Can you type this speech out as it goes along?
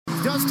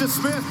Justice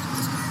Smith.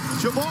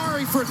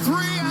 Jabari for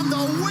three and the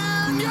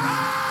win.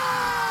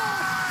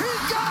 Yeah! He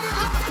got it!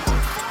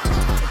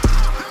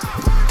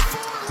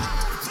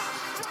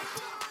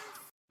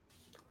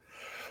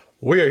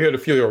 We are here to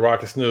fuel your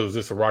Rockets news.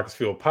 This is a Rockets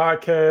Fuel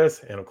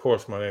podcast. And of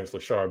course, my name is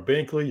Lachard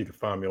Binkley. You can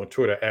find me on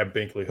Twitter at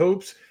Binkley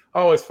Hoops. I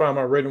always find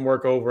my written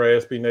work over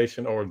at SB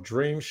Nation or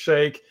Dream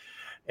Shake.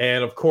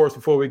 And of course,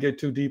 before we get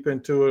too deep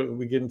into it,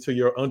 we get into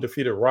your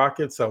undefeated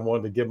Rockets. I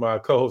wanted to give my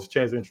co-host a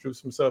chance to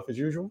introduce himself as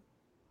usual.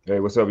 Hey,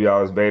 what's up,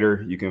 y'all? It's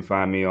Vator. You can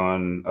find me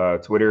on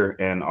Twitter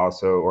and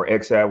also, or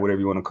XApp,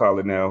 whatever you want to call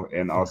it now,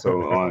 and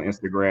also on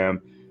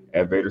Instagram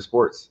at Vator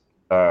Sports.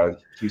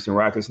 Houston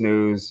Rockets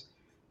news,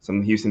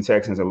 some Houston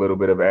Texans, a little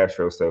bit of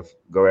Astro stuff.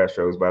 Go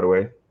Astros, by the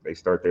way. They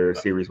start their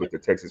series with the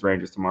Texas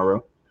Rangers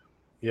tomorrow.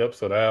 Yep,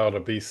 so that ought to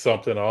be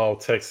something. All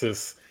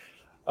Texas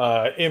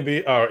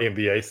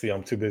NBA. See,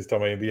 I'm too busy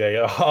talking about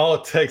NBA. All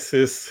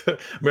Texas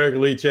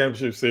American League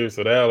Championship Series,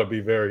 so that ought to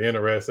be very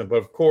interesting. But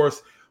of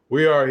course,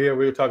 we are here.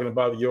 We're talking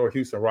about your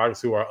Houston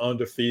Rockets, who are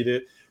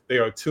undefeated. They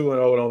are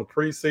 2-0 on the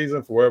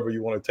preseason, for wherever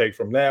you want to take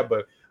from that.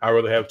 But I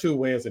rather have 2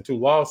 wins and 2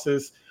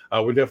 losses.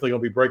 We're definitely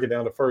going to be breaking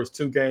down the first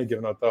 2 games,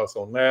 giving our thoughts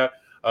on that.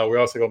 We're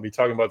also going to be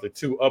talking about the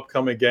 2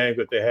 upcoming games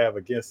that they have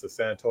against the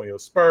San Antonio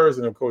Spurs.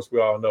 And, of course,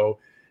 we all know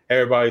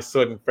everybody's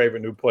sudden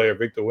favorite new player,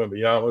 Victor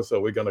Wembanyama. So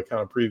we're going to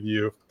kind of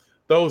preview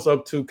those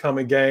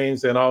upcoming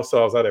games. And also,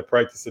 I was out at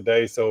practice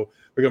today. So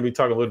we're going to be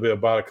talking a little bit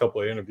about a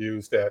couple of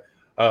interviews that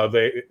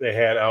they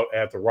had out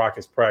at the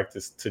Rockets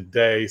practice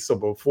today. So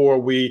before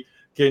we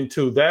get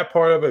into that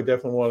part of it, I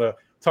definitely want to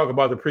talk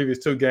about the previous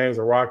 2 games.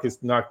 The Rockets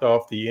knocked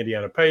off the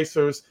Indiana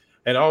Pacers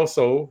and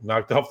also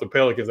knocked off the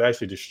Pelicans,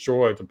 actually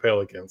destroyed the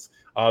Pelicans.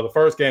 The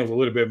first game was a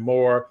little bit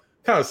more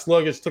kind of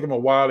sluggish. Took them a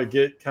while to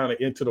get kind of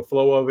into the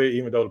flow of it,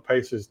 even though the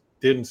Pacers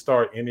didn't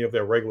start any of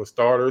their regular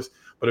starters.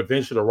 But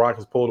eventually the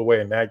Rockets pulled away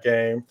in that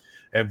game.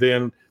 And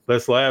then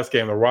this last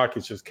game, the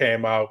Rockets just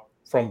came out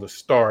from the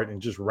start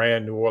and just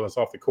ran New Orleans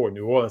off the court.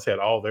 New Orleans had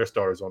all their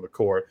starters on the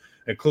court,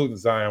 including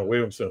Zion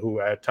Williamson,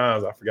 who at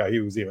times I forgot he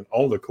was even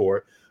on the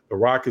court. The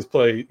Rockets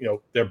played,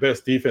 their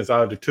best defense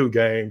out of the 2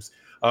 games.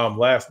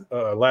 Last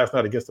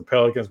night against the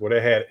Pelicans, where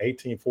they had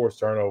 18 forced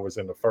turnovers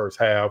in the first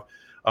half.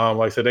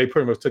 Like I said, they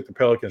pretty much took the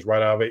Pelicans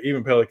right out of it.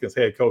 Even Pelicans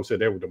head coach said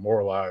they were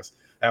demoralized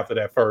after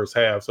that first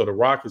half. So the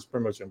Rockets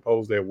pretty much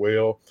imposed their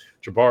will.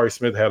 Jabari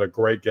Smith had a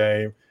great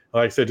game.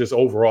 Like I said, just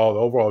overall,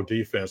 the overall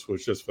defense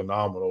was just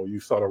phenomenal.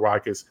 You saw the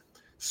Rockets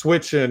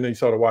switching, and you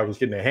saw the Rockets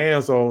getting their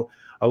hands on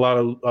a lot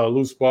of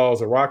loose balls.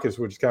 The Rockets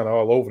were just kind of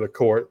all over the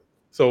court.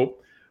 So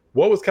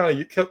what's kind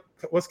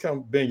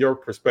of been your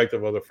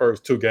perspective of the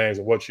first 2 games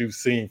and what you've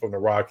seen from the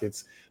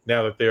Rockets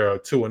now that they're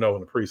 2-0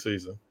 in the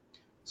preseason?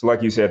 So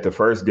like you said, the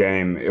first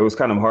game, it was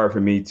kind of hard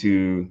for me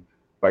to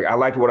I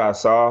liked what I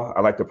saw. I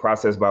liked the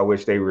process by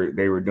which they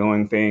were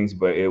doing things,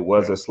 but it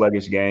was a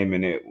sluggish game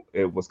and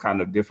it was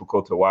kind of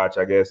difficult to watch,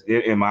 I guess,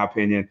 in my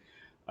opinion.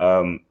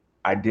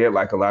 I did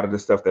like a lot of the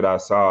stuff that I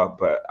saw,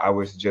 but I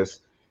was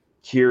just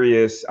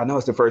curious. I know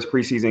it's the first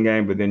preseason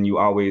game, but then you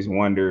always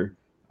wonder,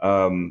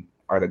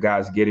 are the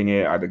guys getting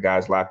it? Are the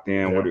guys locked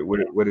in? Yeah.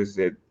 What is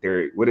it?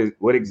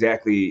 What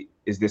exactly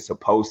is this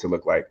supposed to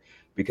look like?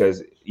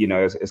 Because,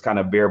 it's kind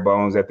of bare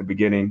bones at the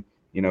beginning.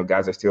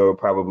 Guys are still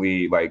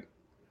probably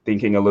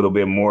thinking a little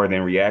bit more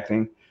than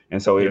reacting.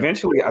 And so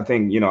eventually I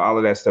think, all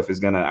of that stuff is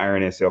going to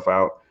iron itself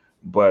out.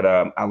 But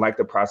I like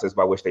the process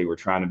by which they were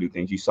trying to do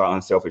things. You saw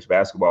unselfish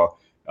basketball.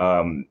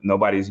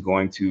 Nobody's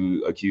going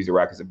to accuse the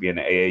Rockets of being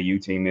an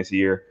AAU team this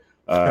year.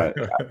 You're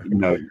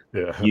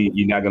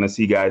not going to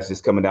see guys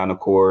just coming down the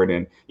court.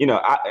 And,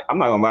 I'm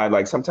not going to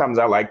lie. Sometimes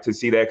I like to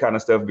see that kind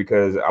of stuff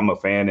because I'm a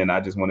fan and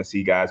I just want to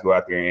see guys go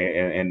out there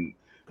and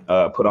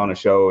put on a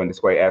show and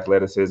display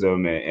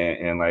athleticism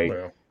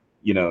and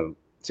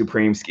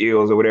supreme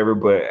skills or whatever.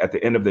 But at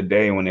the end of the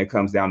day, when it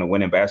comes down to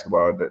winning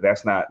basketball,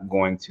 that's not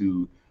going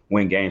to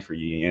win games for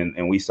you.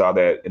 And we saw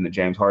that in the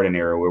James Harden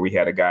era, where we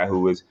had a guy who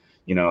was,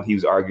 he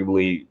was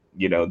arguably,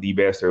 the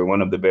best or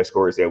one of the best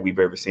scorers that we've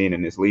ever seen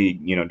in this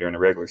league, during the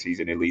regular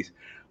season at least.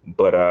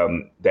 But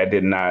that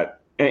did not,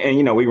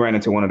 and we ran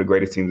into one of the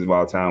greatest teams of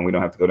all time. We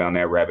don't have to go down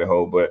that rabbit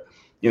hole. But,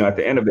 at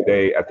the end of the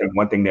day, I think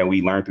one thing that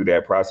we learned through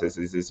that process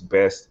is it's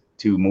best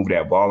to move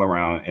that ball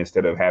around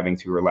instead of having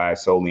to rely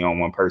solely on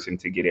one person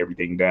to get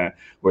everything done,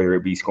 whether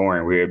it be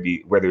scoring,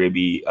 whether it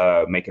be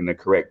making the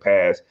correct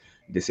pass,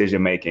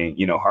 decision making.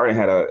 Harden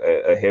had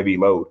a heavy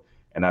load,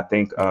 and I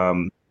think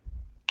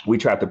we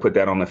tried to put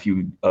that on a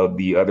few of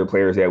the other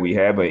players that we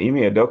had. But Ime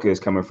Udoka is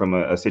coming from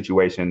a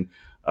situation,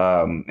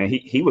 and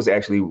he was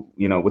actually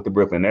with the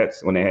Brooklyn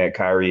Nets when they had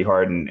Kyrie,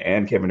 Harden,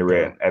 and Kevin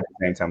Durant at the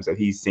same time. So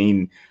he's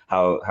seen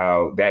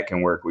how that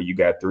can work, where you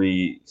got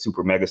 3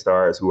 super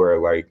megastars who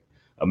are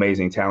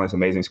amazing talents,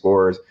 amazing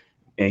scorers.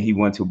 And he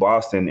went to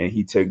Boston and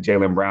he took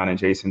Jaylen Brown and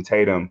Jason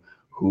Tatum,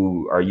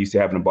 who are used to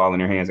having the ball in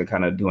their hands and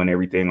kind of doing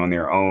everything on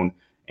their own.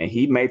 And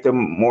he made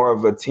them more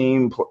of a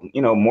team,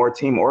 more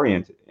team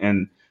oriented.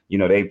 And,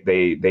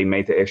 they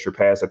made the extra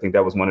pass. I think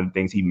that was one of the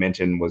things he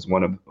mentioned was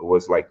one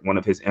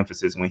of his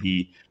emphasis when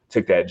he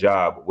took that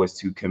job, was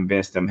to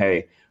convince them,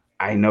 hey,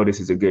 I know this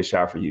is a good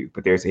shot for you,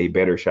 but there's a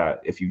better shot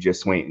if you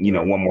just swing,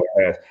 one more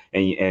pass.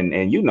 And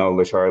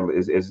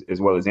Lachard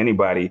as well as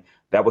anybody,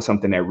 that was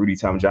something that Rudy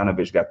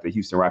Tomjanovich got the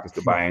Houston Rockets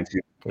to buy into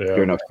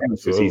during the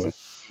season.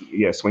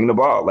 Yeah, swing the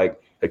ball.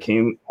 Like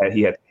he had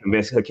to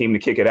convince Hakeem to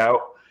kick it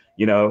out.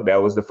 That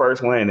was the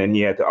first one. And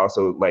he had to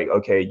also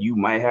okay, you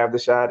might have the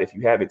shot. If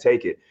you have it,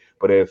 take it.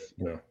 But if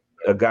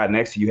a guy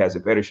next to you has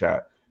a better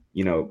shot,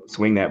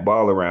 swing that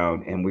ball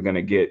around and we're going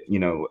to get,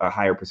 a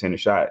higher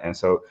percentage shot. And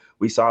so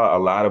we saw a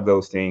lot of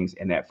those things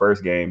in that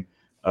first game.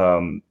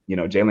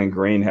 Jalen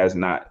Green has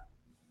not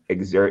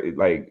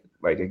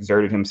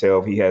exerted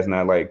himself. He has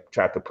not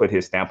tried to put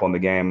his stamp on the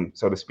game,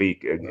 so to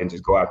speak, and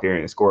just go out there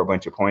and score a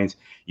bunch of points.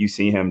 You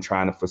see him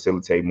trying to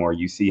facilitate more.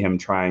 You see him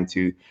trying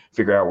to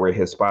figure out where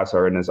his spots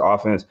are in his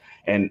offense.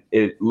 And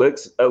it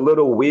looks a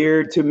little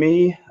weird to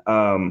me.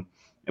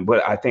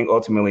 But I think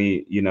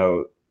ultimately,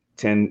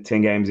 10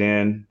 games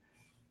in,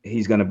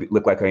 he's going to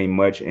look like a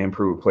much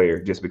improved player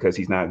just because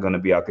he's not going to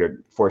be out there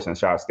forcing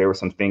shots. There were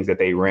some things that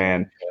they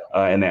ran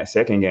in that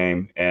second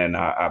game, and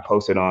I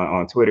posted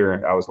on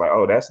Twitter. I was like,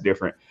 oh, that's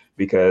different,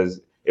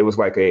 because it was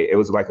like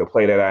a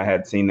play that I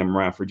had seen them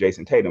run for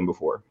Jason Tatum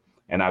before,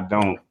 and I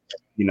don't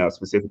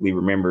specifically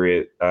remember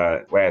it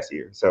last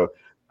year. So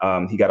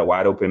he got a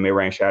wide open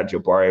mid-range shot.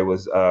 Jabari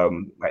was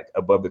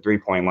above the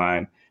 3-point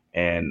line,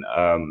 and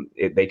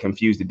they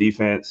confused the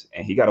defense,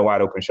 and he got a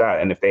wide open shot.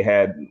 And if they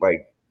had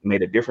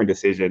made a different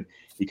decision,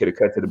 he could have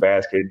cut to the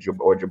basket,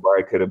 or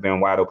Jabari could have been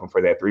wide open for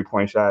that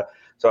 3-point shot.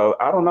 So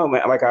I don't know,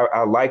 man.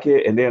 I like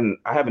it. And then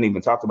I haven't even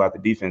talked about the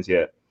defense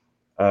yet.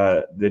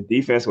 The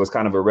defense was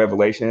kind of a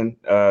revelation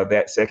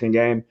that second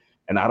game.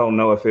 And I don't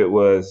know if it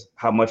was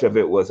how much of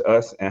it was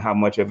us and how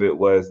much of it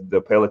was the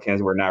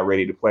Pelicans were not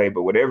ready to play.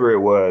 But whatever it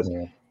was,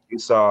 you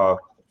saw,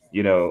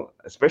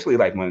 especially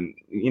when,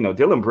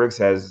 Dylan Brooks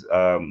has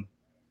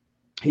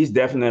he's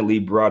definitely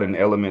brought an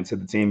element to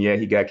the team. Yeah,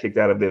 he got kicked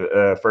out of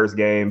the first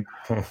game.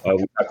 We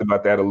talked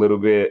about that a little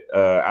bit.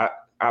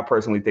 I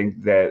personally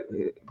think that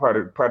part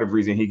of the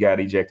reason he got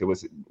ejected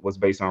was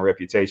based on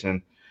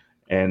reputation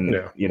and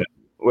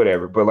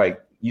whatever.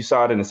 But you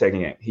saw it in the second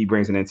game. He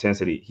brings an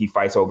intensity. He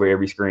fights over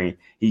every screen.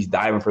 He's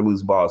diving for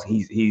loose balls.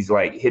 He's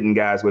hitting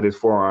guys with his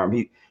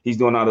forearm. He's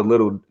doing all the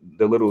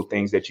little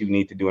things that you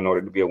need to do in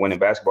order to be a winning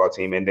basketball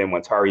team. And then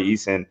when Tari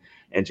Eason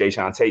and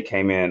Jayshawn Tate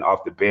came in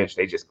off the bench,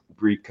 they just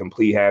wreaked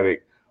complete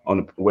havoc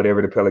on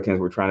whatever the Pelicans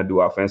were trying to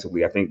do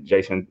offensively. I think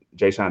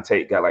Jayshawn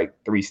Tate got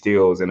 3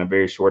 steals in a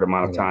very short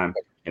amount of time,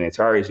 and then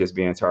Tari's just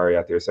being Tari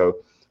out there. So,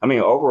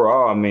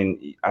 overall,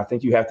 I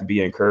think you have to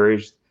be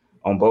encouraged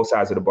on both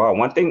sides of the ball.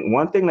 One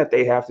thing that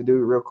they have to do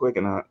real quick,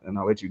 and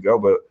I'll let you go,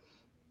 but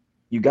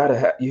you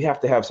have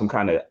to have some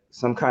kind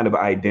of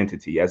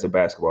identity as a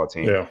basketball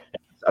team. Yeah.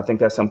 I think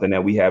that's something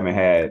that we haven't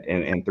had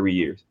in 3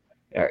 years,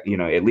 at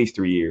least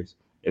 3 years.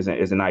 Is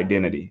an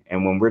identity.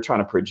 And when we're trying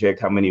to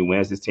project how many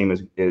wins this team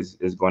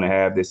is going to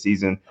have this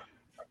season,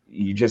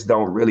 you just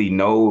don't really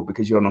know,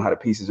 because you don't know how the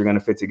pieces are going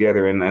to fit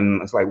together.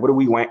 And it's what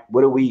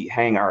do we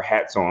hang our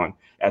hats on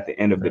at the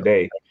end of the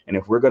day? And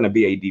if we're going to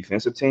be a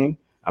defensive team,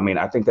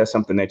 I think that's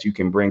something that you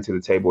can bring to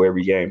the table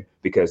every game,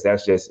 because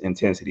that's just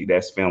intensity,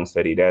 that's film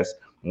study, that's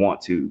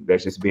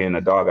that's just being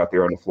a dog out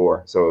there on the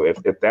floor. So if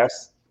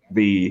that's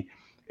the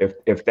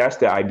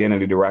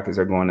identity the Rockets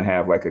are going to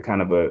have, a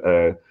kind of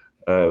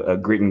a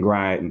grit and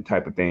grind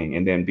type of thing,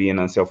 and then being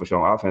unselfish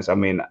on offense,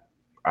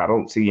 I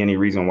don't see any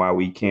reason why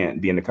we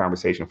can't be in the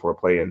conversation for a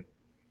play-in.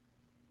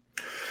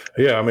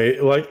 Yeah,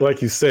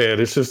 like you said,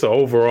 it's just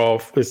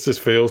overall, it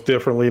just feels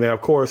differently. Now,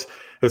 of course,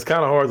 it's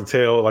kind of hard to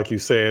tell, like you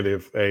said,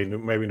 if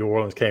maybe New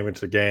Orleans came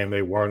into the game,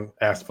 they weren't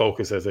as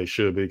focused as they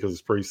should be because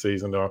it's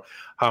preseason, or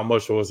how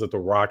much was it the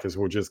Rockets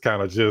were just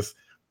kind of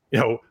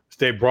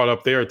they brought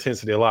up their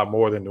intensity a lot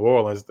more than New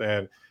Orleans.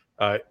 And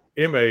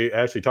Ime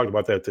actually talked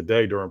about that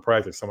today during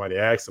practice. Somebody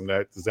asked him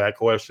that exact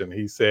question.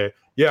 He said,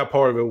 yeah,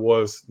 part of it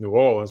was New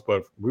Orleans,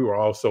 but we were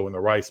also in the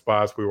right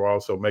spots. We were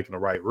also making the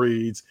right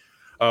reads.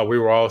 We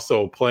were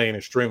also playing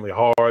extremely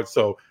hard.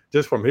 So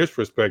just from his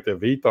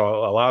perspective, he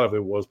thought a lot of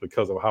it was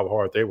because of how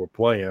hard they were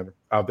playing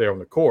out there on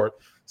the court.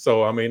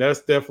 So,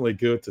 that's definitely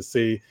good to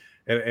see.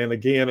 And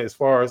again, as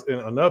far as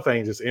another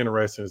thing just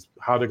interesting is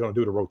how they're going to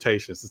do the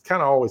rotations. It's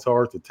kind of always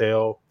hard to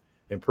tell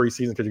in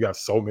preseason because you got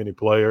so many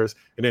players.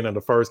 And then in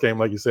the first game,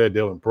 like you said,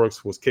 Dylan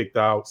Brooks was kicked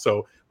out.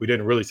 So we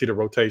didn't really see the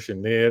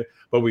rotation then.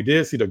 But we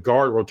did see the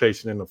guard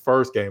rotation in the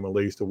first game, at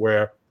least, to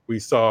where we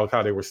saw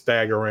how they were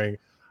staggering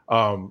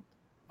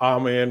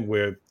Amen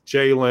with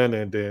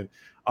Jalen and then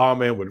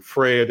Amen with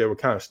Fred. They were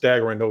kind of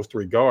staggering those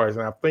 3 guards.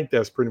 And I think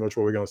that's pretty much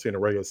what we're going to see in the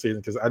regular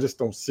season, because I just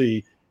don't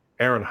see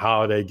Aaron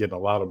Holiday getting a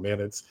lot of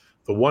minutes.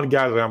 The one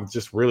guy that I'm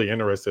just really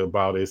interested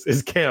about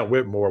is Cam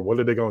Whitmore. What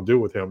are they going to do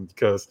with him?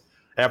 Because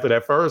after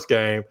that first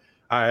game,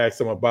 I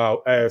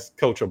asked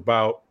Coach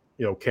about,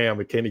 Cam,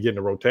 and can he get in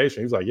the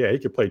rotation? He's like, yeah, he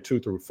could play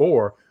 2 through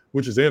 4,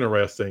 which is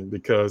interesting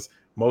because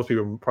most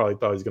people probably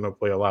thought he's going to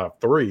play a lot of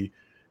 3.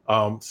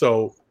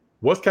 So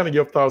what's kind of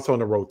your thoughts on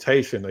the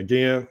rotation?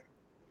 Again,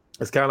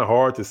 It's kind of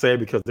hard to say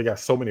because they got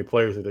so many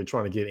players that they're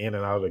trying to get in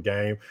and out of the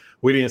game.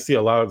 We didn't see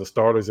a lot of the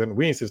starters, and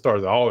we didn't see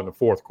starters all in the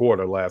fourth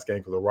quarter last game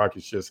because the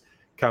Rockets just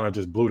kind of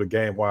just blew the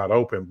game wide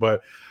open.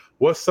 But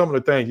what's some of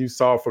the things you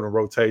saw from the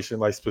rotation,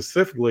 like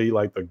specifically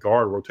like the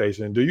guard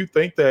rotation? Do you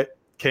think that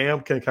Cam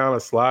can kind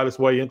of slide his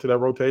way into that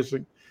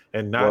rotation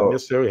and not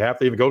necessarily have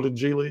to even go to the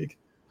G League?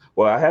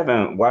 Well, I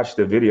haven't watched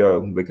the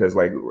video because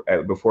like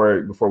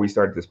before we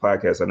started this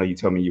podcast, I know you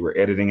told me you were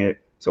editing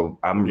it. So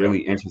I'm really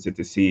interested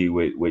to see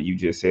what you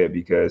just said,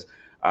 because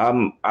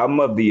I'm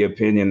of the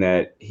opinion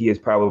that he is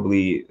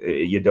probably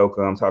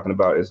Udoka I'm talking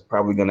about is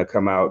probably going to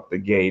come out the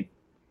gate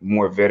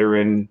more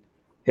veteran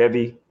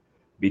heavy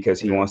because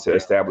he wants to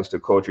establish the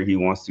culture. He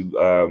wants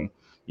to,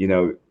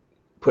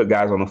 put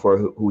guys on the floor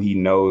who he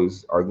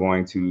knows are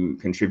going to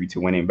contribute to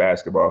winning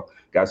basketball,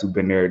 guys who've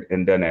been there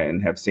and done that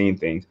and have seen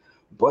things.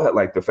 But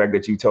like the fact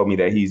that you told me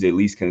that he's at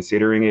least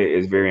considering it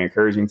is very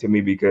encouraging to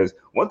me, because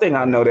one thing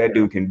I know that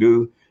dude can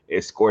do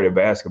is score the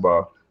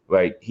basketball.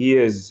 Like he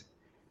is,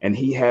 and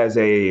he has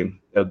a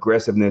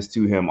aggressiveness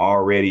to him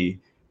already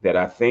that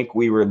I think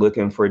we were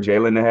looking for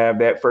Jalen to have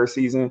that first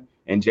season.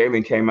 And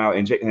Jalen came out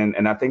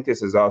and I think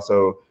this is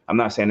also, I'm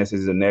not saying this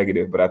is a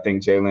negative, but I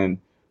think Jalen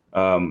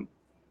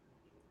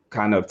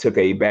kind of took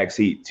a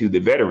backseat to the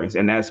veterans,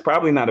 and that's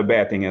probably not a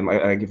bad thing. And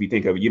like if you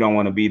think of it, you don't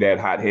want to be that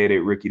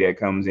hot-headed rookie that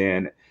comes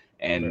in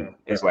and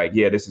it's like,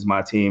 yeah, this is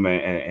my team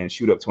and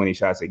shoot up 20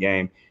 shots a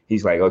game.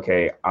 He's like,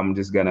 okay, I'm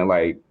just gonna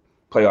like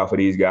play off of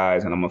these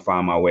guys and I'm gonna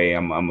find my way.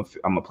 I'm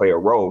gonna play a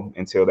role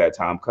until that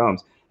time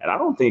comes. And I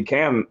don't think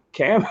Cam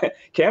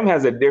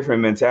has a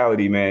different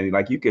mentality, man.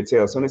 Like you could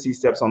tell as soon as he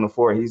steps on the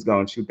floor, he's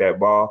gonna shoot that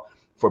ball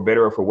for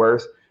better or for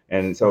worse.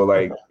 And so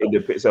like,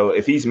 so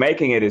if he's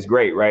making it, it's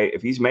great, right?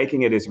 If he's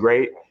making it, it's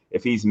great.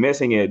 If he's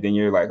missing it, then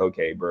you're like,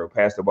 okay, bro,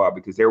 pass the ball.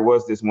 Because there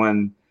was this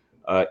one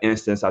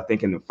instance, I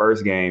think in the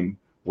first game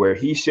where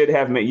he should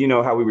have made, you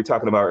know, how we were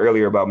talking about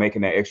earlier about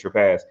making that extra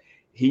pass.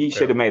 He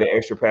should have made an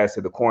extra pass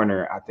to the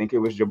corner. I think it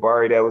was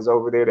Jabari that was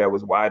over there that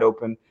was wide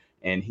open,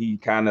 and he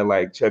kind of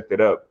like chucked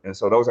it up. And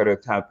so those are the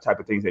type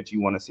of things that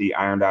you want to see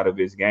ironed out of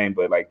his game.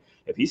 But like,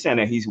 if he's saying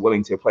that he's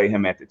willing to play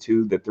him at the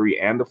 2, the 3,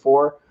 and the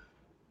 4,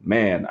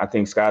 man, I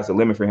think sky's the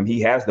limit for him.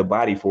 He has the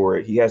body for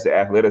it. He has the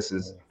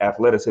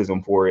athleticism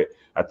for it.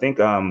 I think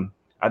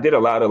I did a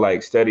lot of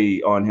like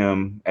study on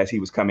him as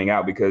he was coming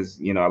out, because,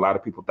 you know, a lot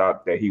of people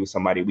thought that he was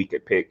somebody we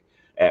could pick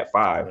at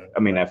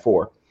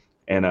 4.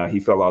 And he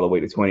fell all the way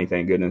to 20,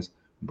 thank goodness.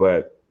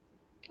 But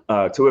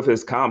 2 of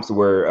his comps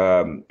were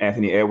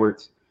Anthony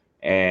Edwards,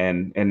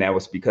 and that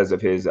was because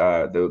of his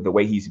the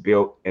way he's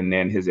built and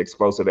then his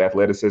explosive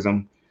athleticism.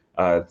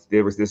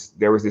 There was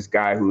this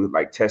guy who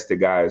like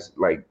tested guys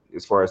like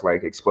as far as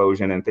like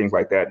explosion and things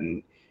like that,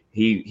 and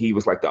he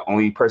was like the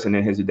only person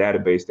in his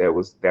database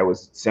that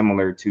was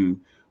similar to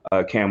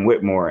Cam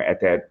Whitmore at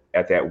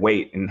that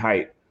weight and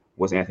height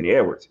was Anthony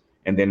Edwards,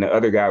 and then the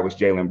other guy was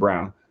Jaylen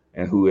Brown,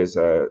 and who is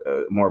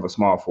more of a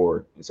small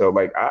forward. So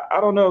like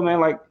I don't know, man.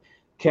 Like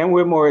Cam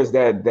Whitmore is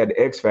that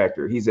X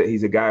factor. He's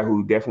a guy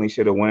who definitely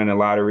should have won in the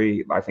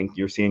lottery. I think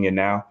you're seeing it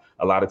now.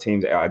 A lot of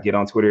teams, I get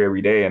on Twitter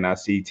every day and I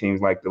see teams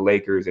like the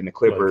Lakers and the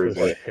Clippers,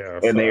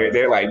 and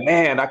they're like,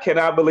 man, I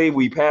cannot believe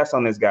we passed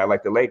on this guy.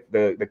 Like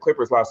the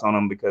Clippers lost on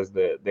him because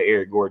the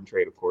Eric Gordon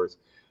trade, of course.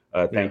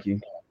 Thank you.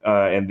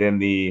 And then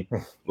the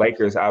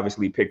Lakers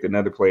obviously picked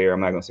another player.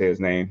 I'm not gonna say his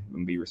name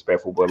and be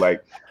respectful, but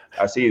like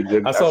I saw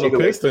the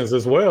Pistons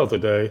as well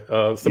today.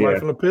 Somebody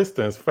from the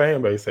Pistons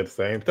fan base said the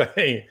same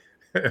thing.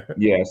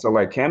 Yeah, so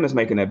like Cam is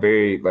making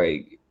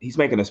he's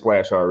making a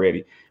splash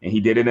already, and he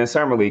did it in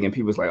summer league, and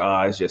people's like,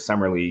 oh, it's just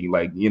summer league,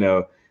 like, you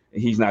know,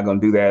 he's not going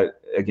to do that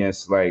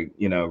against like,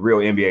 you know, real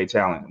NBA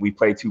talent. We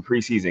played 2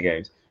 preseason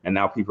games, and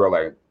now people are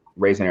like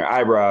raising their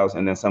eyebrows,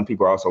 and then some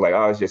people are also like,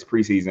 oh, it's just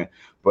preseason.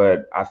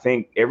 But I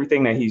think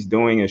everything that he's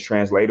doing is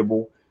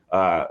translatable.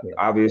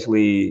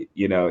 Obviously,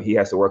 you know, he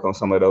has to work on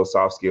some of those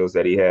soft skills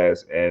that he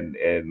has, and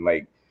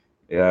like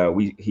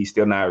he's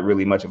still not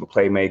really much of a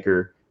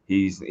playmaker.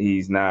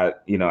 He's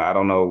not, you know, I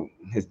don't know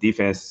his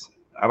defense.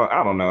 I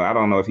don't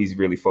know if he's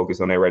really focused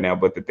on that right now.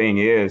 But the thing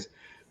is,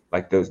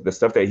 like the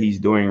stuff that he's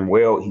doing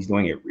well, he's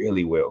doing it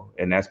really well,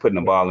 and that's putting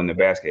the ball in the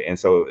basket. And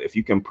so if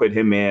you can put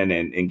him in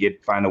and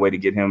find a way to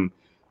get him,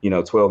 you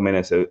know, 12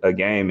 minutes a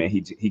game, and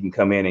he can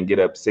come in and get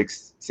up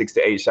 6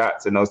 to 8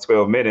 shots in those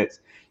 12 minutes,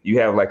 you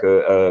have like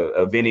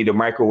a Vinny the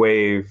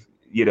microwave,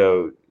 you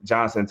know,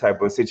 Johnson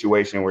type of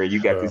situation where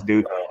you got this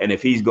dude, and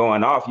if he's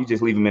going off, you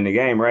just leave him in the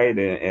game, right,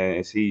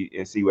 and see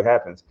what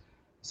happens.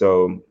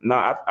 So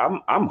no,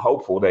 I'm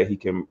hopeful that he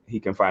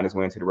can find his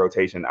way into the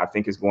rotation. I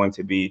think it's going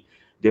to be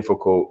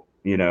difficult,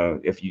 you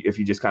know, if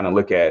you just kind of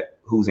look at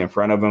who's in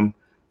front of him.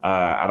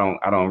 I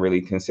don't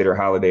really consider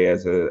Holiday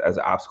as an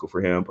obstacle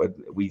for him, but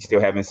we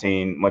still haven't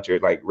seen much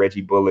of like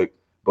Reggie Bullock,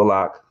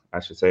 I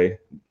should say.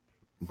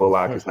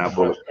 Bullock, it's not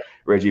Bullock.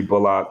 Reggie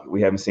Bullock,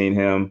 we haven't seen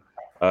him.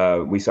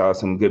 We saw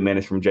some good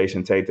minutes from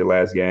Jason Tate the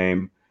last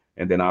game.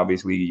 And then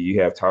obviously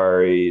you have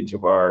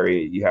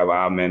Jabari, you have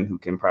Alman, who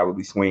can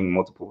probably swing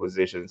multiple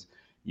positions.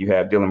 You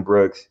have Dylan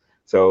Brooks.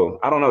 So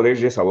I don't know. There's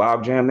just a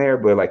lob jam there,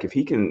 but like if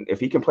he can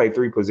play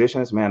three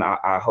positions, man,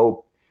 I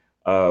hope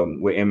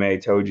what Ma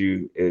told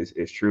you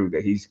is true,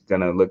 that he's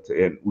gonna look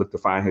to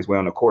find his way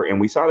on the court. And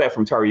we saw that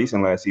from Tari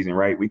Eason last season,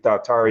 right? We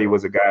thought Tari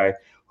was a guy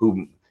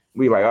who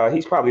we like, oh,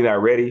 he's probably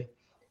not ready.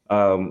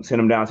 Send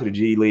him down to the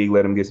G League,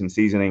 let him get some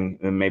seasoning,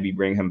 and maybe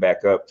bring him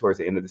back up towards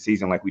the end of the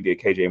season, like we did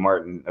KJ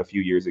Martin a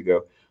few years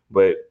ago.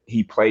 But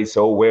he played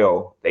so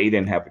well, they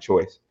didn't have a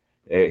choice.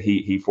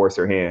 He forced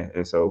their hand,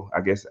 and so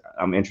I guess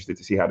I'm interested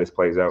to see how this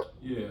plays out.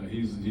 Yeah,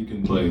 he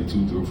can play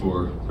 2 through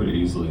 4 pretty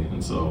easily,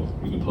 and so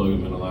we can plug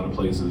him in a lot of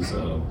places.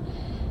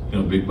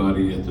 Big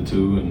body at the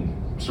 2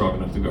 and strong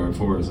enough to guard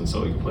 4s, and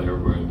so he can play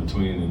everywhere in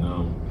between.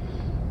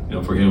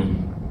 And for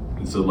him,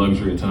 it's a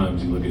luxury at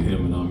times. You look at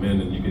him and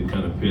men, and you can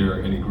kind of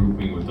pair any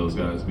grouping with those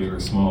guys, big or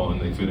small, and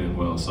they fit in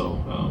well.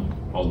 So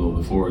although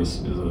the 4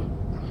 is a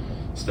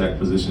stacked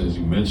position, as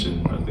you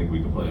mentioned, I think we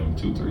can play him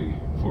 2, 3,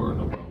 4,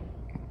 no problem.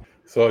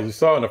 So you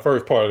saw in the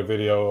first part of the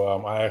video,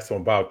 I asked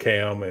him about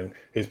Cam and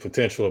his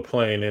potential of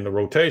playing in the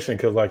rotation,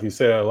 because like you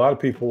said, a lot of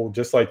people,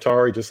 just like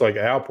Tari, just like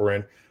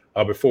Alperin,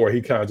 before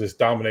he kind of just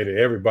dominated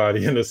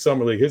everybody in the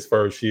Summer League his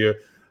first year,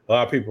 a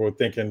lot of people were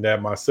thinking,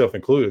 that myself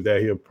included,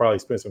 that he'll probably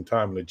spend some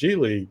time in the G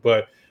League.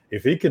 But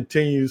if he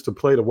continues to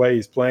play the way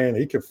he's playing,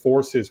 he can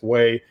force his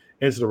way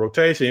into the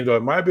rotation, even though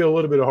it might be a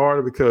little bit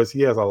harder because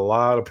he has a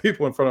lot of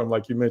people in front of him,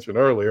 like you mentioned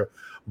earlier.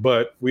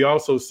 But we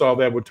also saw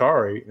that with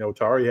Tari.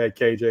 Tari had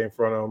KJ in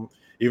front of him.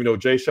 Even though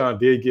Jay Sean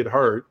did get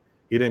hurt,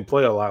 he didn't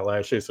play a lot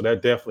last year, so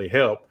that definitely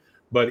helped.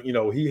 But he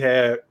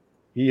had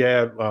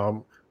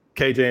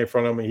KJ in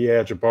front of him, and he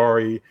had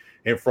Jabari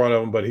in front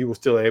of him, but he was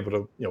still able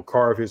to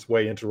carve his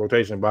way into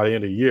rotation. By the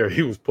end of the year,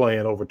 he was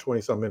playing over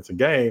 20-some minutes a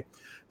game.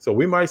 So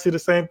we might see the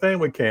same thing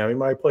with Cam. He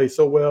might play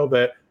so well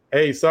that,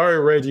 hey, sorry,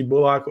 Reggie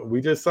Bullock,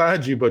 we just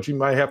signed you, but you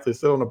might have to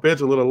sit on the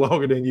bench a little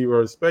longer than you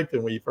were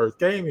expecting when you first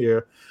came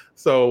here.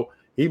 So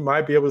he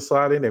might be able to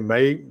slide in, and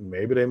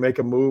maybe they make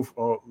a move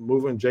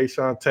moving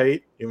Jayshawn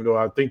Tate, even though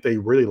I think they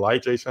really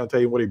like Jayshawn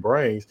Tate and what he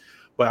brings.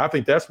 But I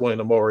think that's one of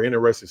the more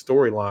interesting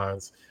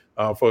storylines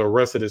for the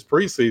rest of this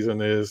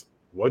preseason is,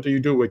 what do you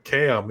do with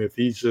Cam if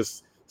he's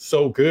just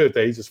so good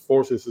that he just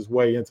forces his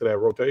way into that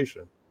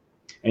rotation?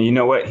 And you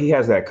know what? He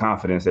has that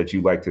confidence that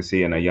you like to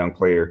see in a young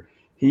player.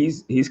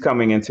 He's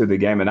coming into the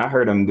game, and I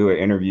heard him do an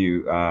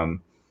interview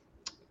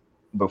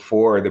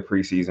before the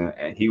preseason,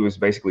 and he was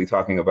basically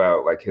talking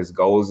about like his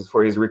goals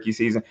for his rookie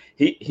season.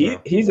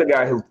 He's a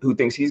guy who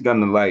thinks he's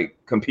gonna like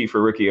compete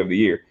for Rookie of the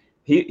Year.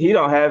 He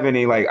don't have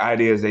any like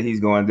ideas that he's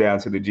going down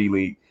to the G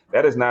League.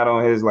 That is not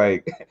on his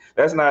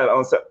that's not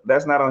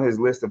on his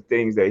list of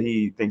things that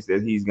he thinks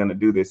that he's gonna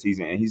do this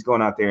season. And he's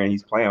going out there and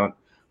he's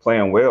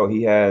playing well.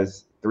 He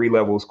has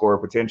 3-level scorer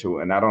potential,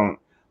 and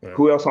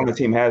who else on the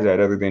team has that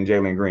other than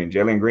Jalen Green?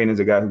 Jalen Green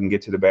is a guy who can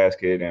get to the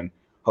basket, and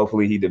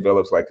hopefully he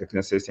develops like a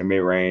consistent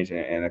mid-range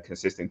and a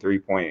consistent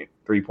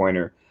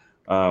three-pointer.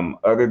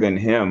 Other than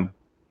him,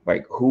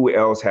 like who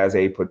else has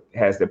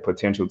the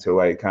potential to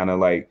like kind of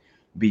like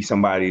be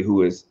somebody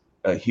who is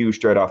a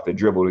huge threat off the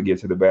dribble to get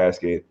to the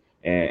basket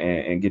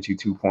and get you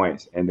 2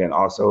 points, and then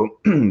also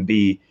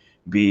be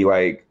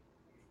like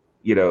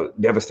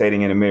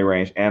devastating in the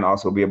mid-range and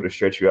also be able to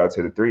stretch you out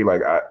to the 3.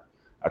 Like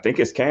I think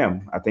it's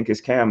Cam. I think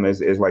it's Cam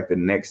is like the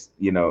next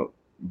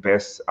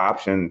best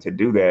option to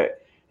do that.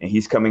 And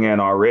he's coming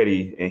in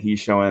already, and he's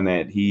showing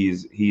that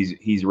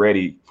he's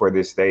ready for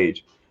this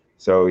stage.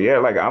 So yeah,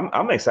 like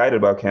I'm excited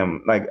about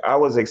Cam. Like I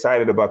was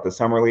excited about the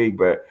Summer League,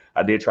 but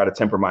I did try to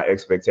temper my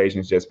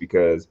expectations just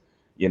because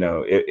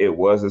it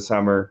was the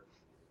summer,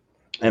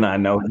 and I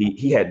know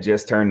he had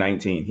just turned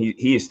 19.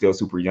 He is still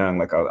super young.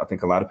 Like I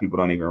think a lot of people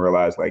don't even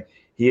realize like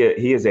he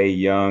is a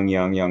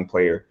young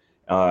player.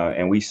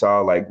 And we saw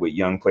like with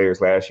young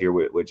players last year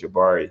with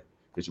Jabari,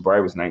 because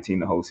Jabari was 19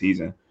 the whole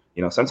season.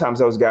 Sometimes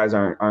those guys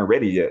aren't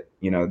ready yet.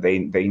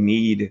 They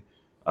need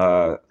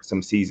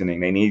some seasoning.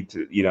 They need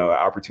to, an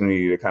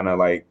opportunity to kind of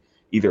like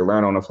either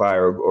learn on the fly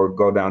or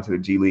go down to the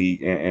G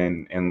League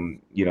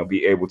and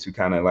be able to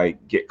kind of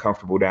like get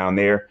comfortable down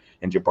there.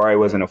 And Jabari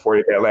wasn't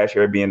afforded that last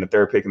year, being the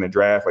 3rd pick in the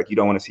draft. Like you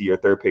don't want to see your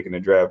 3rd pick in the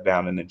draft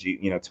down in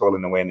the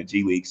toiling away in the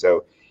G League.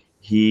 So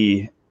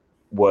he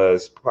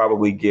was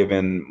probably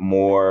given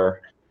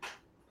more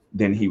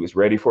than he was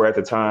ready for at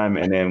the time.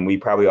 And then we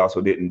probably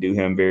also didn't do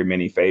him very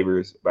many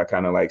favors by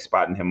kind of like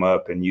spotting him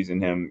up and using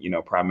him,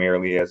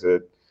 primarily as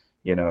a,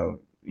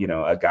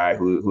 a guy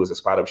who is a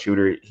spot up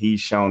shooter. He's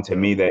shown to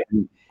me that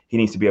he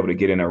needs to be able to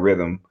get in a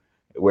rhythm,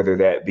 whether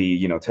that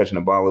be, touching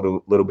the ball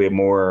a little bit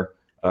more,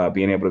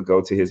 being able to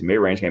go to his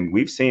mid-range game.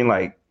 We've seen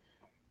like,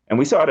 and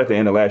we saw it at the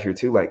end of last year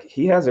too, like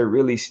he has a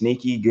really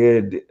sneaky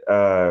good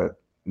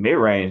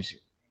mid-range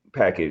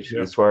package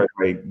as far as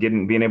like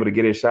being able to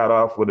get his shot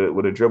off with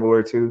a dribble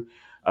or two,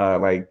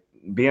 like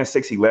being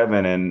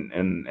 6'11"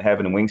 and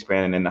having a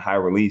wingspan and then the high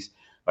release.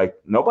 Like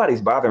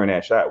nobody's bothering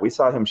that shot. We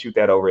saw him shoot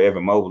that over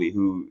Evan Mobley,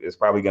 who is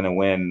probably going to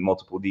win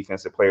multiple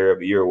Defensive Player of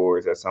the Year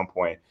awards at some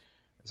point.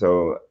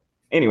 So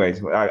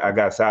anyways, I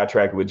got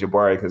sidetracked with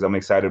Jabari because I'm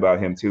excited about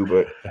him too.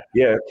 But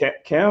yeah,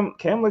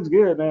 Cam looks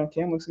good, man.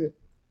 Cam looks good.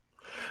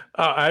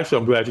 Actually,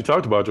 I'm glad you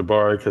talked about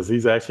Jabari because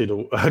he's actually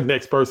the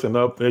next person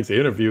up, next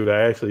interview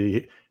that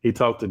actually he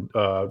talked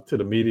to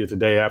the media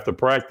today after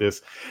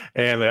practice,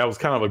 and that was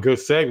kind of a good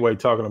segue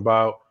talking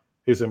about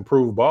his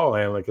improved ball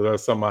handling because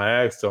that's something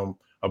I asked him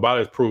about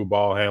his improved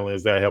ball handling.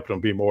 Is that helping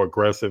him be more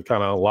aggressive,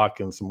 kind of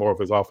unlocking some more of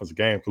his offensive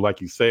game? Because,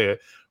 like you said,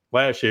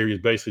 last year he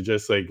was basically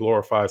just a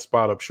glorified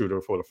spot up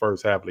shooter for the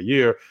first half of the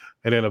year,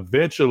 and then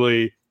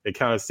eventually it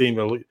kind of seemed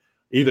to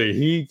either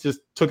he just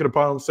took it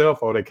upon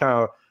himself or they kind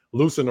of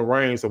loosen the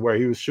reins to where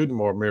he was shooting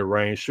more mid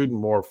range, shooting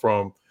more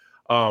from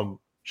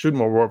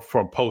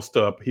post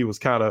up. He was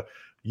kind of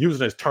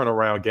using his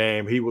turnaround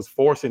game. He was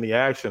forcing the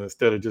action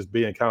instead of just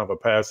being kind of a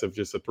passive,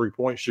 just a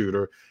 3-point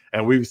shooter.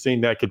 And we've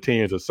seen that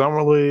continue to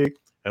summer league,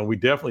 and we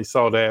definitely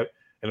saw that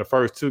in the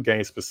first 2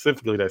 games,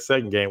 specifically that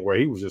second game where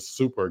he was just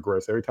super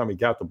aggressive. Every time he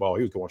got the ball,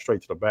 he was going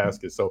straight to the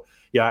basket. So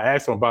yeah, I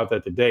asked him about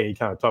that today. He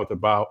kind of talked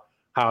about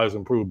how his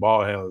improved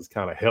ball handling has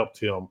kind of helped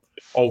him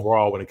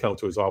overall when it comes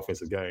to his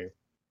offensive game.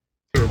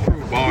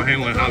 Improved ball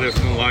handling, how that's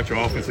going to unlock your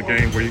offensive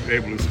game where you're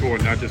able to score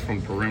not just from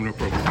the perimeter,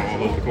 but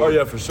all over the court? Oh,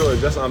 yeah, for sure.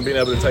 Just being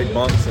able to take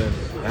bumps and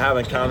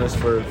having counters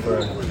for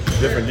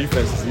different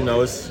defenses. You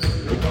know,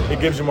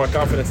 it gives you more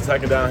confidence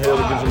attacking downhill.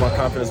 It gives you more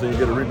confidence when you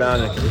get a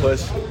rebound and can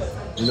push.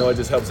 You know, it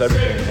just helps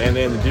everything. And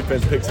then the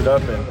defense picks it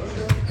up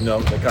and, you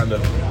know, they kind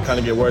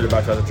of get worried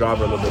about the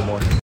driver a little bit more.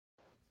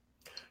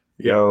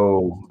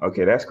 Yo,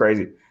 okay, that's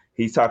crazy.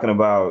 He's talking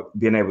about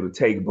being able to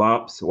take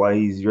bumps while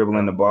he's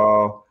dribbling the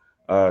ball.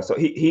 So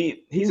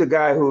he's a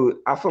guy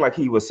who I feel like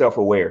he was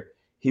self-aware.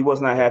 He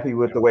was not happy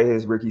with the way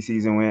his rookie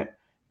season went,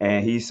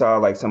 and he saw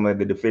like some of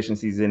the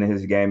deficiencies in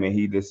his game, and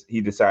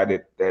he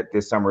decided that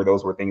this summer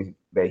those were things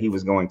that he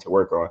was going to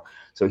work on.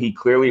 So he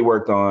clearly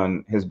worked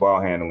on his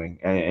ball handling,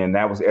 and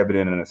that was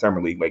evident in the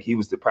summer league. Like he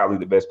was probably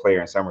the best player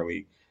in summer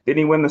league. Didn't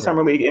he win the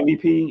summer league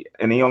MVP?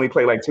 And he only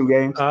played like 2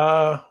 games.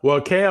 Well,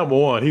 Cam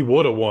won. He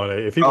would have won it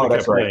if he would have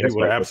kept playing. He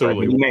would have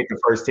absolutely. He made the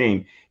first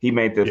team. He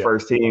made the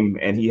first team,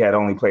 and he had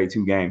only played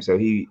 2 games. So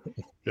he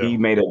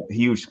made a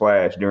huge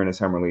splash during the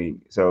summer league.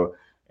 So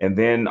and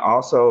then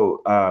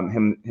also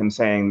him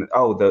saying,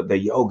 oh, the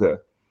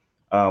yoga.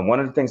 One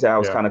of the things that I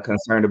was kind of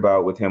concerned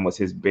about with him was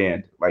his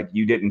bend. Like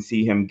you didn't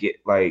see him get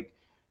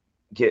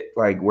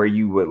where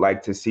you would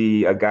like to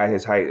see a guy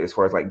his height as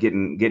far as like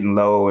getting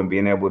low and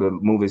being able to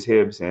move his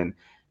hips and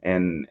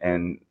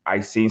I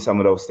seen some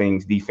of those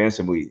things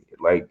defensively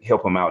like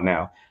help him out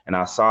now. And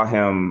I saw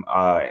him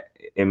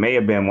it may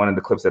have been one of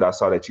the clips that I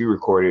saw that you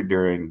recorded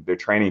during the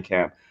training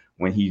camp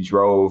when he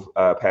drove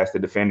past the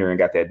defender and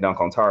got that dunk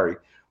on Tari,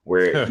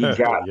 where he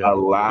got a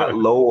lot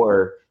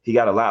lower. He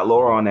got a lot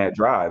lower on that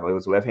drive. It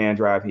was a left-hand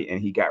drive, and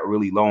he got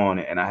really low on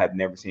it, and I had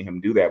never seen him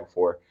do that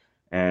before.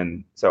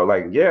 And so,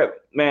 like, yeah,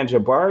 man,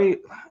 Jabari,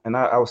 and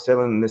I was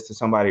telling this to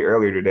somebody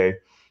earlier today.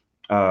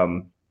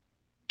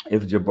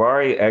 If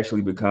Jabari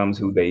actually becomes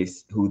who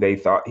they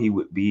thought he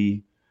would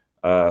be,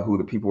 who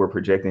the people were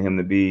projecting him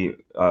to be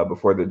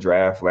before the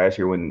draft last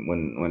year,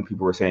 when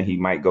people were saying he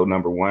might go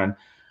number 1,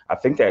 I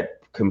think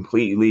that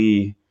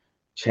completely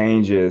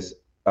changes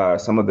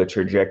some of the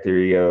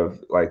trajectory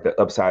of like the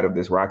upside of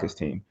this Rockets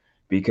team,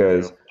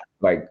 because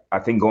like I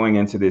think going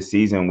into this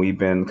season, we've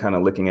been kind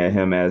of looking at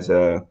him as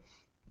a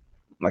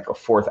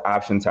 4th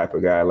option type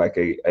of guy, like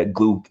a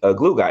glue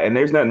guy. And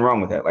there's nothing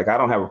wrong with that. Like, I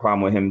don't have a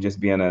problem with him just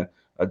being a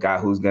guy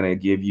who's going to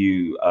give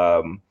you,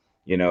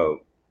 you know,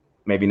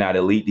 maybe not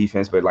elite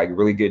defense, but like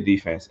really good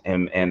defense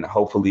and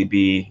hopefully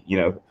be, you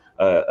know,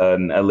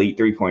 an elite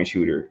 3-point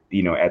shooter,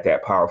 you know, at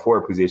that power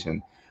forward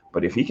position.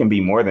 But if he can be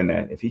more than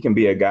that, if he can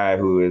be a guy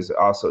who is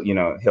also, you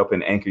know,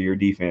 helping anchor your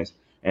defense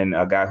and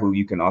a guy who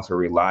you can also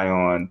rely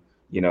on,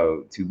 you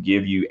know, to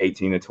give you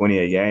 18 to 20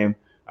 a game,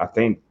 I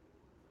think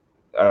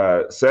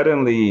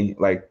suddenly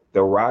like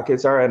the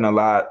Rockets are in a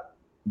lot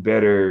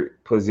better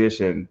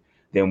position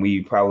than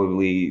we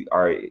probably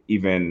are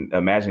even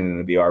imagining them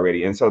to be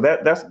already. And so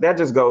that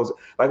just goes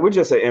like, we're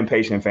just an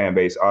impatient fan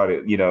base,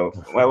 you know,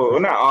 well,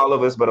 not all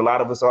of us, but a lot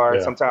of us are.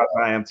 Sometimes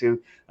I am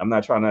too. I'm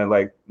not trying to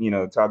like, you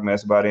know, talk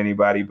mess about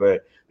anybody,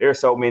 but there are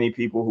so many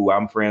people who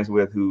I'm friends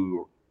with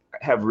who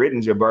have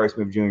written Jabari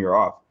Smith Jr.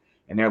 off.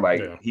 And they're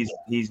like,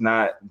 he's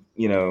not,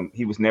 you know,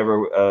 he was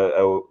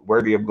never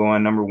worthy of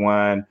going number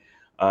 1.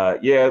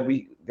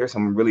 There's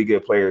some really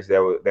good players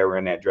that were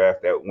in that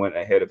draft that went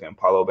ahead of him,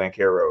 Paolo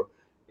Banchero,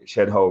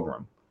 Chet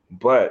Holmgren,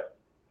 but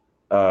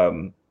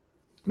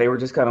they were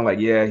just kind of like,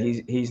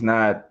 he's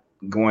not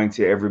going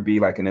to ever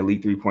be like an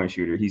elite 3-point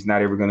shooter. He's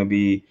not ever going to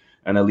be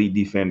an elite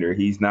defender.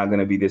 He's not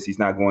going to be this. He's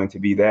not going to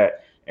be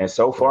that. And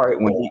so far,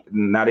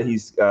 now that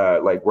he's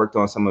like worked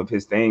on some of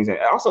his things, and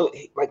also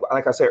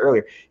like I said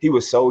earlier, he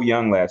was so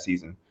young last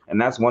season, and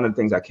that's one of the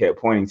things I kept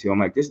pointing to. I'm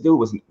like, this dude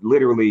was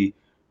literally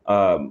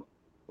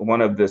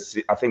one of the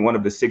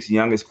 6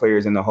 youngest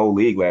players in the whole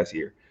league last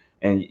year.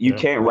 And you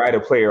can't write a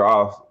player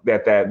off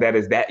that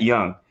is that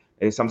young.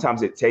 And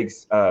sometimes it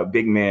takes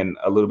big men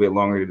a little bit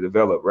longer to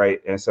develop, right?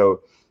 And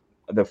so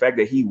the fact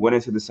that he went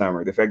into the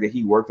summer, the fact that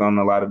he worked on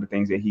a lot of the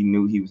things that he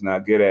knew he was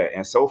not good at,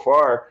 and so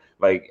far,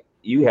 like,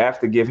 you have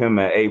to give him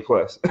an A+.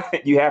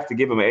 You have to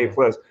give him an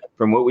A+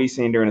 from what we've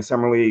seen during the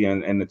summer league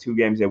and the 2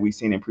 games that we've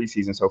seen in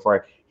preseason so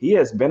far, he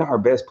has been our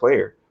best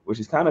player, which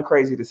is kind of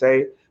crazy to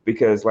say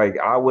because like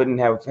I wouldn't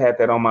have had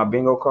that on my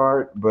bingo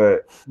card,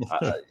 but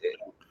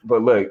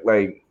look,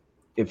 like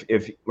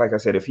if like I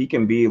said, if he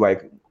can be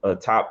like a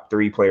top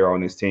 3 player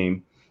on this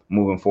team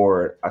moving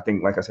forward, I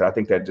think, like I said, I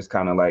think that just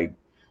kind of like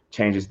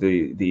changes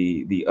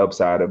the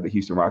upside of the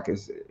Houston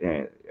Rockets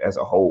as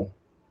a whole.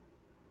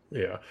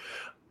 Yeah.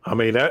 I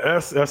mean,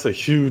 that's a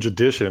huge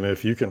addition.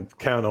 If you can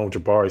count on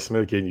Jabari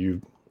Smith getting you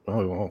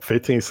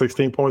 15,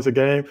 16 points a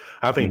game,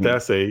 I think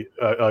that's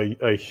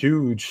a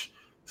huge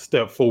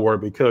step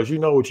forward because you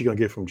know what you're going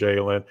to get from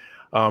Jalen.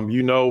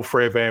 You know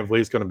Fred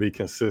VanVleet's going to be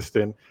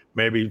consistent.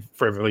 Maybe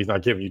Fred VanVleet's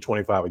not giving you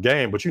 25 a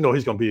game, but you know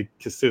he's going to be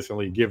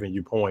consistently giving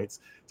you points.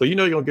 So you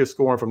know you're going to get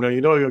scoring from them.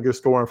 You know you're going to get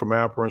scoring from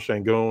Alper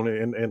and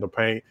Şengün in the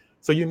paint.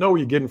 So you know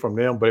what you're getting from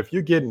them. But if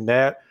you're getting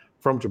that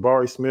from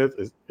Jabari Smith,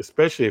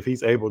 especially if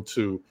he's able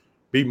to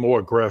be more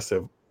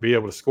aggressive, be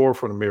able to score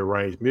from the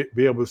mid-range,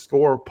 be able to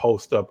score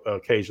post-up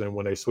occasionally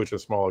when they switch to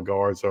smaller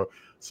guards or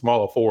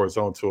smaller forwards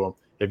onto him.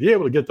 If you're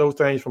able to get those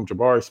things from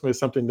Jabari Smith,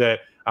 something that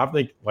I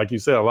think, like you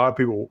said, a lot of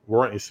people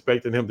weren't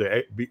expecting him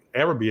to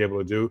ever be able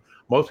to do.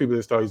 Most people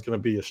just thought he's going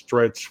to be a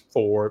stretch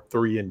forward,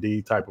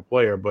 3-and-D type of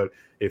player. But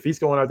if he's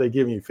going out there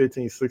giving you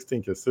 15,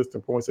 16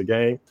 consistent points a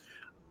game,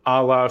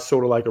 a la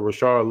sort of like a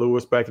Rashard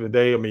Lewis back in the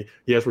day. I mean,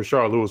 yes,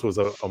 Rashard Lewis was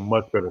a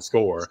much better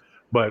scorer,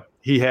 but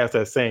he has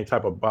that same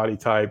type of body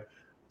type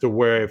to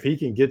where if he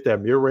can get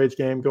that mid-range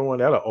game going,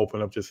 that'll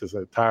open up just his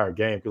entire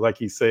game. Because like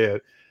he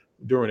said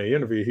during the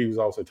interview, he was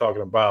also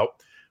talking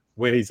about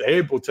when he's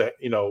able to,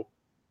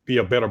 be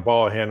a better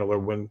ball handler,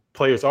 when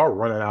players are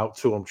running out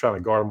to him, trying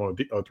to guard him on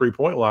a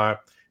three-point line,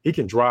 he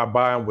can drive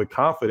by him with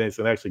confidence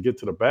and actually get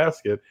to the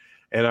basket.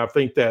 And I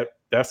think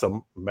that's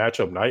a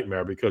matchup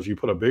nightmare because you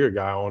put a bigger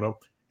guy on him.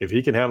 If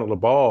he can handle the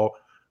ball,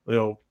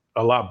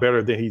 a lot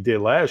better than he did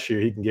last year,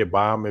 he can get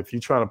by him. If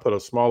you're trying to put a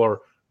smaller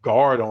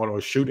guard on or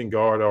a shooting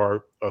guard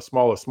or a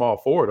small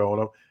forward on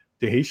him,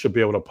 then he should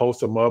be able to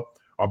post him up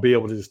or be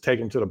able to just take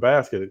him to the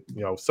basket,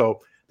 So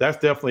that's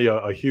definitely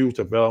a huge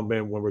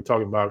development when we're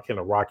talking about can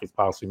the Rockets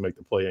possibly make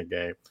the play-in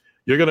game.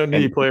 You're going to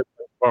need players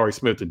like Jabari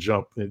Smith to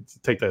jump and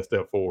to take that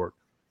step forward.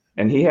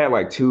 And he had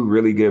like 2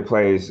 really good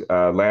plays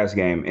last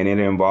game, and it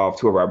involved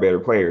 2 of our better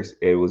players.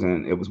 It was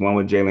one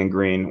with Jalen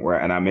Green,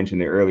 and I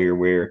mentioned it earlier,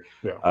 where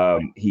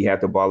he had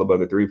the ball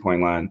above the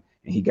 3-point line,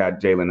 and he got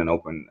Jalen an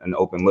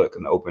open look,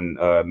 an open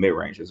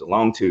mid-range. It was a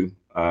long 2,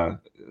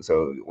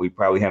 so we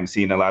probably haven't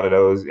seen a lot of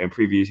those in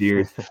previous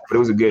years, but it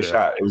was a good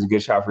shot. It was a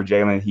good shot for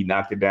Jalen. He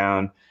knocked it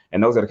down,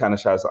 and those are the kind of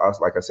shots.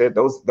 Like I said,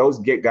 those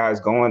get guys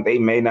going. They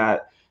may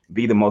not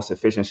be the most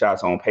efficient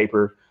shots on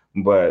paper,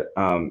 but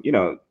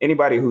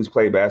anybody who's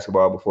played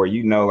basketball before,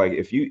 like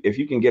if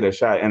you can get a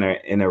shot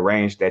in a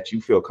range that you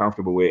feel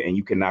comfortable with and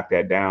you can knock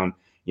that down,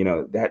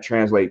 that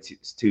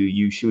translates to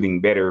you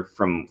shooting better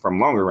from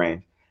longer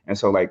range. And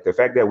so like the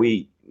fact that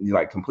we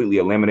like completely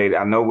eliminated,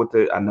 I know what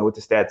the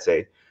stats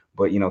say,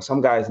 but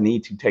some guys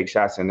need to take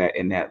shots in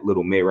that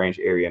little mid-range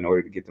area in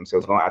order to get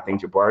themselves going. I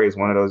think Jabari is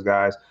one of those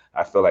guys.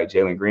 I feel like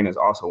Jalen Green is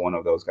also one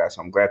of those guys.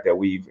 So I'm glad that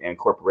we've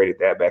incorporated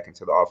that back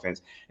into the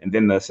offense. And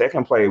then the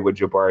second play with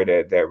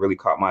Jabari that really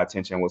caught my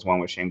attention was one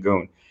with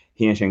Şengün.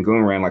 He and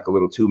Şengün ran like a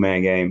little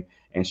 2-man game,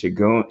 and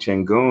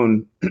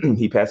Şengün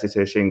he passed it to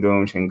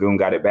Şengün. Şengün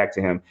got it back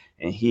to him,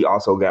 and he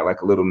also got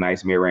like a little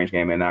nice mid-range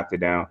game and knocked it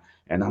down.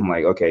 And I'm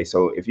like, okay,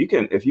 so if you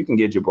can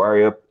get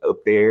Jabari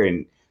up there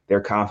and they're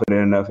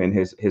confident enough in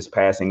his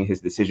passing,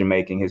 his decision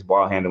making, his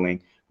ball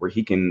handling, where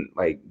he can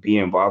like be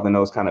involved in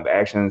those kind of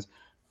actions,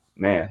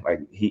 man, like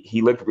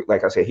he looked,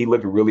 like I said, he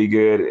looked really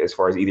good as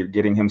far as either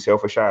getting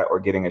himself a shot or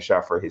getting a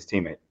shot for his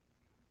teammate.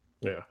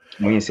 Yeah,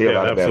 we see a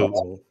lot of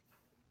that.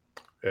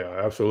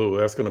 Yeah, absolutely.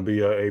 That's going to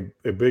be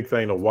a big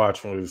thing to watch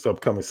for this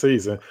upcoming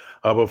season.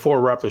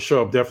 Before we wrap the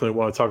show up, definitely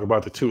want to talk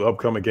about the 2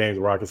 upcoming games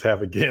the Rockets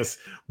have against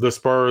the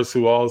Spurs,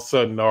 who all of a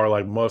sudden are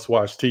like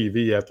must-watch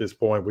TV at this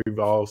point. We've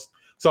all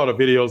saw the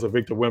videos of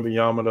Victor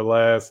Wembanyama the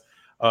last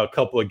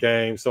couple of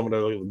games, some of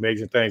the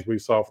amazing things we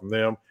saw from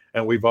them.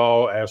 And we've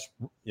all, as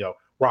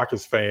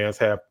Rockets fans,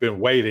 have been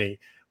waiting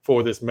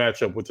for this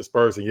matchup with the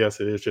Spurs. And yes,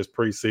 it is just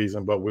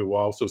preseason, but we will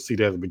also see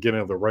that at the beginning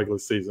of the regular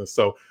season.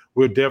 So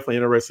we're definitely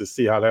interested to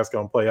see how that's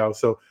going to play out.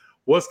 So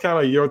what's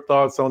kind of your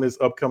thoughts on this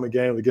upcoming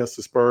game against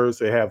the Spurs?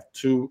 They have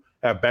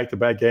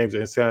back-to-back games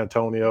in San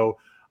Antonio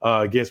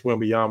against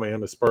Wembanyama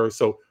and the Spurs.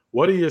 So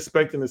what are you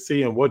expecting to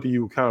see, and what do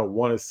you kind of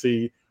want to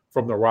see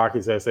from the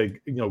Rockets as they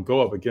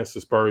go up against the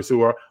Spurs,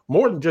 who are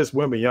more than just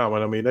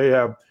Wembanyama? I mean, they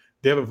have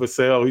Devin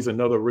Vassell. He's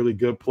another really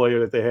good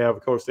player that they have.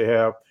 Of course, they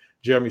have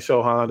Jeremy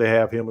Sohan. They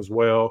have him as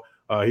well.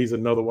 He's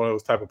another one of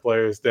those type of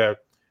players that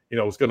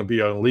is going to be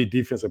an elite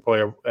defensive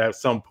player at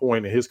some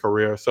point in his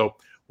career. So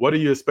what are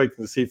you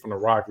expecting to see from the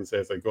Rockets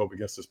as they go up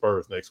against the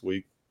Spurs next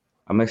week?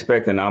 I'm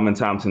expecting Amin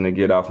Thompson to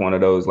get off one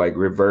of those like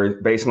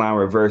baseline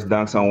reverse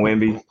dunks on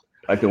Wemby,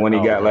 like the one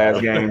he got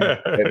last game,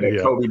 that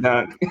Kobe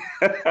dunk.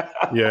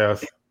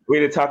 Yes. we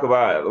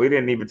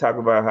didn't even talk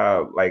about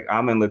how like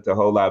Amon looked a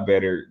whole lot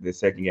better the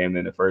second game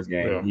than the first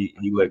game. Yeah.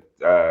 He looked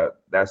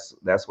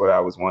that's what I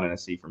was wanting to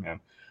see from him.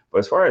 But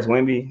as far as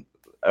Wemby,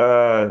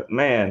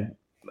 man,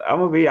 I'm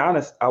gonna be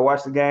honest. I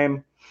watched the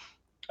game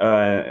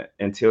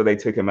until they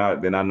took him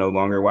out. Then I no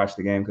longer watched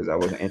the game because I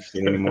wasn't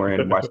interested anymore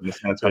in watching the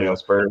San Antonio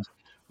Spurs.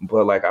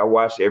 But like I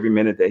watched every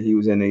minute that he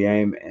was in the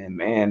game, and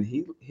man,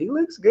 he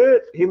looks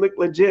good. He looked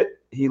legit.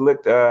 He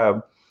looked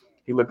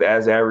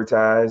as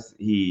advertised.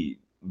 He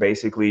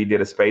basically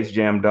did a Space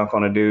Jam dunk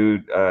on a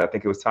dude. I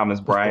think it was Thomas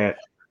Bryant.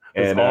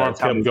 His arm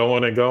kept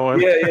going and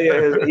going.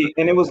 Yeah.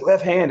 And it was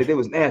left-handed. It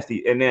was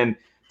nasty. And then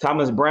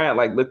Thomas Bryant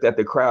like looked at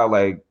the crowd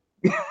like.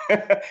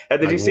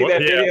 Did you see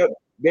that video?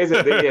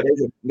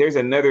 There's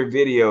another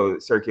video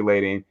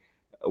circulating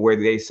where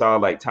they saw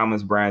like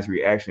Thomas Bryant's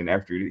reaction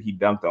after he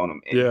dunked on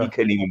him, and he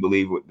couldn't even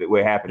believe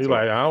what happened. He's to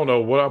like, him. I don't know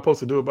what I'm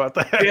supposed to do about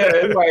that. Yeah,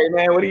 it's like,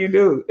 man, what do you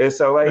do? And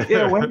so like,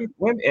 Wemby,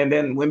 and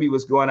then Wemby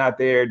was going out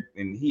there,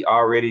 and he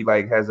already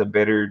like has a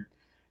better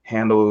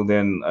handle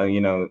than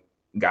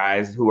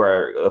guys who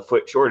are a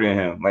foot shorter than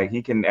him. Like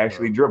he can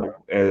actually dribble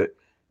at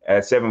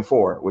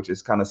 7'4", which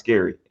is kind of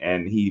scary.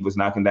 And he was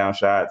knocking down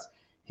shots.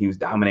 He was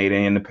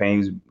dominating in the paint.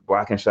 He was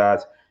blocking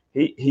shots.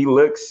 He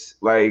looks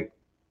like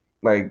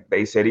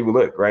they said he would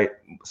look, right?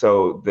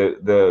 So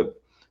the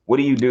what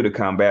do you do to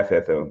combat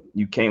that though?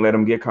 You can't let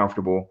him get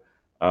comfortable.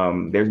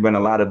 There's been a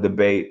lot of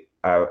debate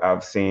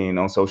I've seen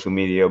on social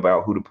media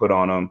about who to put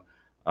on him.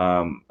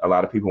 A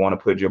lot of people want to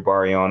put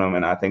Jabari on him,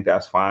 and I think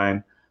that's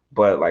fine.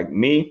 But like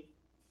me,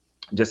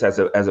 just as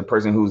a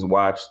person who's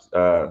watched,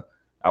 I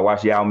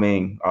watched Yao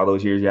Ming all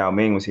those years. Yao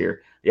Ming was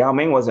here. Yao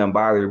Ming wasn't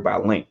bothered by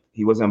length.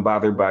 He wasn't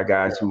bothered by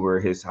guys who were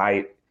his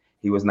height.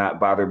 He was not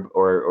bothered,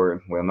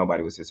 or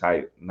nobody was his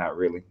height, not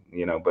really,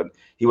 but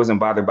he wasn't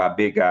bothered by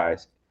big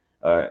guys.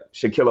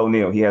 Shaquille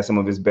O'Neal, he had some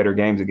of his better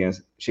games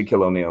against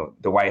Shaquille O'Neal,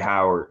 Dwight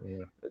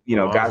Howard,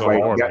 guys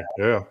like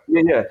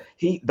that.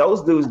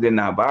 Those dudes did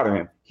not bother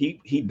him.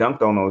 He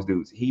dunked on those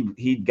dudes.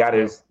 He got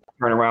his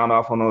turnaround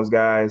off on those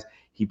guys.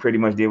 He pretty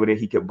much did with it.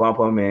 He could bump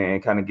them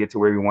and kind of get to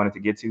where he wanted to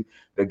get to.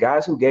 The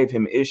guys who gave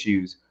him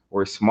issues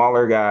were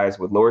smaller guys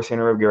with lower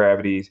center of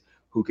gravities,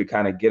 who could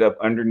kind of get up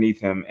underneath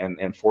him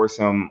and force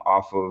him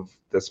off of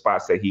the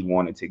spots that he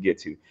wanted to get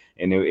to.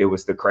 And it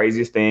was the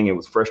craziest thing. It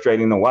was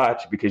frustrating to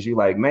watch because you're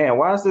like, man,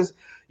 why is this?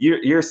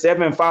 You're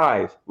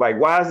 7'5". Like,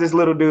 why is this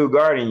little dude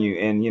guarding you?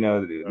 And,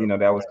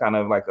 that was kind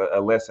of like a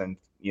lesson,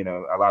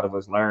 a lot of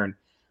us learned.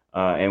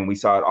 And we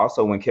saw it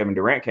also when Kevin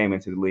Durant came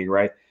into the league,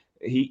 right?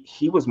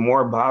 He was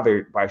more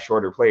bothered by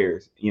shorter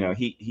players.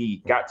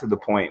 He got to the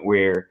point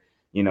where,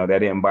 that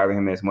didn't bother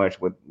him as much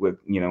with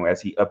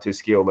as he upped his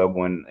skill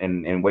level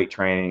and weight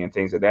training and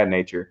things of that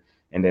nature.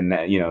 And then,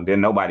 then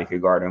nobody could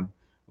guard him.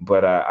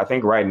 But I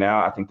think right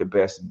now, I think the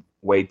best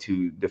way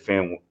to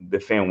defend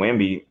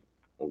Wemby,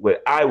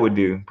 what I would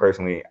do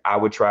personally, I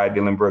would try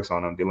Dillon Brooks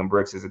on him. Dillon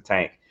Brooks is a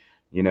tank.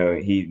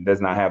 He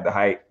does not have the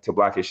height to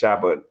block his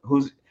shot, but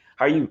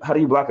how do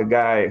you block a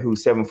guy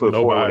who's 7'4"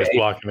 Nobody's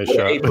blocking his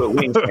shot. 8 foot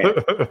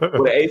wingspan?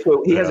 With an 8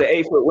 foot, he has an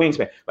 8 foot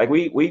wingspan. Like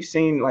we've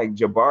seen, like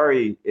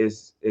Jabari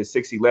is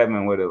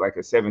 6'11" with a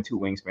 7'2"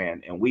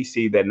 wingspan, and we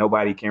see that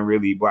nobody can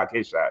really block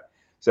his shot.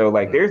 So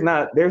like there's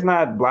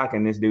not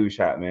blocking this dude's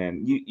shot,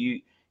 man.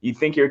 You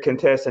think you're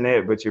contesting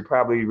it, but you're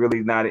probably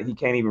really not. He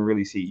can't even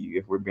really see you,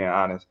 if we're being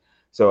honest.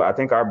 So I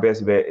think our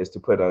best bet is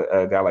to put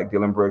a guy like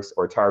Dillon Brooks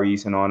or Tari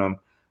Eason on him.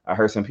 I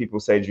heard some people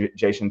say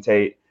Jason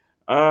Tate.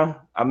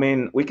 I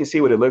mean, we can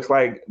see what it looks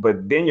like,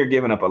 but then you're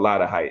giving up a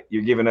lot of height.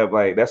 You're giving up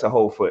that's a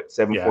whole foot,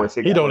 7'4",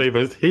 6.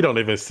 He don't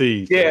even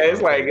see. Yeah,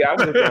 it's like I'm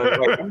just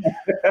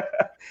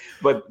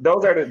but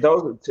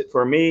those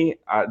for me.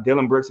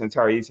 Dillon Brooks and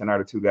Tari Eason are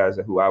the two guys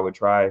who I would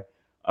try,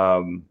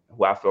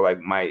 who I feel like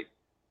might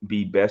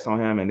be best on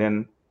him, and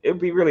then it'd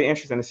be really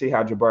interesting to see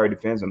how Jabari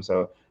defends him.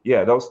 So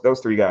yeah, those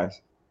three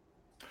guys.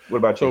 What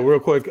about you? So real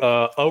quick,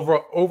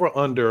 over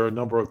under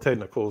number of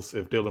technicals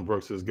if Dillon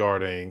Brooks is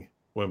guarding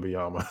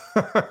Wembanyama.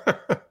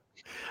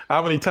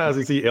 How many times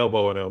is he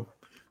elbowing him?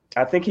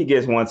 I think he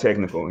gets one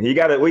technical. We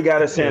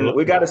gotta send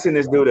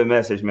this dude a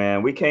message,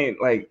 man. We can't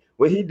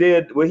what he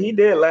did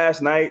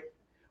last night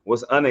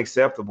was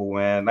unacceptable,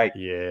 man.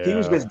 He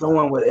was just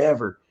doing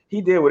whatever. He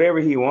did whatever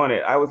he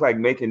wanted. I was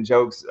making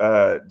jokes,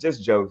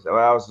 just jokes.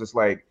 I was just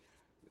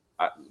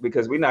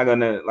because we're not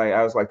gonna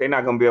I was like, they're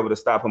not gonna be able to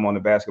stop him on the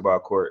basketball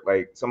court.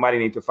 Somebody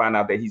need to find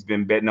out that he's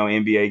been betting on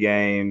NBA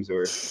games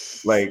or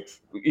something.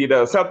 We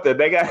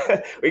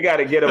got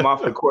to get him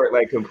off the court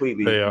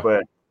completely. Yeah.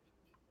 But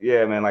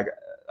yeah, man,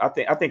 I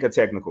think a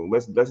technical.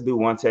 Let's do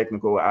one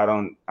technical. I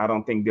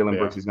don't think Dillon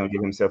Brooks is gonna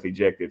get himself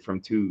ejected from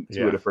two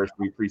of the first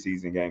 3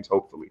 preseason games.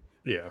 Hopefully.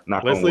 Yeah.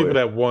 Let's leave it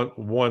at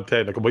one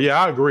technical. But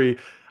yeah, I agree.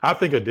 I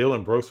think a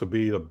Dillon Brooks would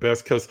be the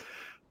best because,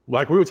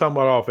 like we were talking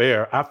about off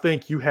air, I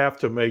think you have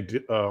to make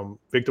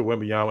Victor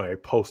Wembanyama a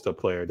post-up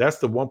player. That's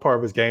the one part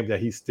of his game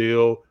that he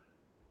still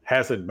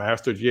hasn't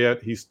mastered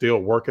yet. He's still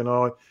working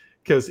on.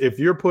 Because if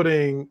you're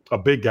putting a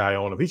big guy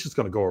on him, he's just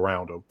going to go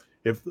around him.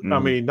 I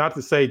mean, not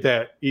to say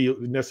that he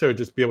necessarily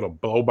just be able to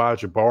blow by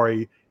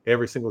Jabari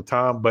every single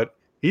time, but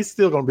he's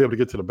still going to be able to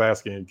get to the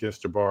basket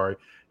against Jabari.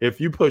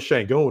 If you put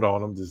Şengün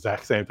on him, the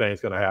exact same thing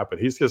is going to happen.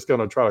 He's just going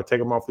to try to take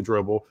him off the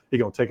dribble. He's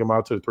going to take him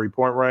out to the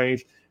three-point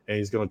range, and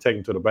he's going to take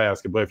him to the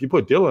basket. But if you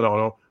put Dillon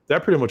on him,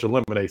 that pretty much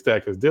eliminates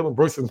that because Dillon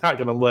Brooks is not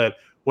going to let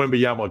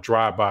Wembanyama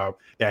drive by him.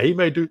 Now, he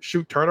may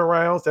shoot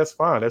turnarounds. That's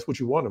fine. That's what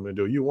you want him to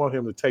do. You want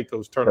him to take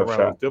those turnarounds,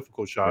 those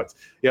difficult shots.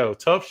 Yeah, those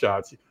tough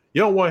shots.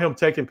 You don't want him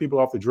taking people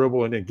off the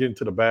dribble and then getting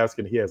to the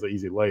basket and he has an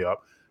easy layup.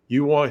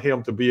 You want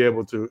him to be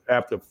able to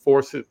have to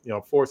force him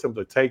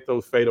to take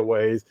those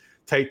fadeaways,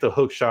 take the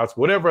hook shots,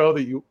 whatever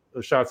other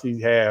shots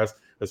he has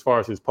as far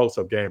as his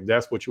post-up game.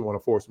 That's what you want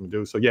to force him to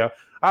do. So, yeah,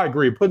 I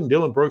agree. Putting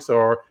Dillon Brooks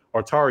or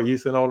Tari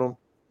Eason on him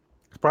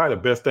is probably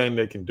the best thing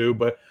they can do.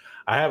 But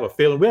I have a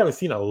feeling we haven't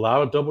seen a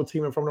lot of double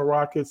teaming from the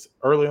Rockets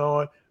early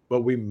on,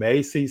 but we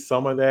may see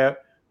some of that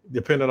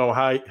depending on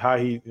how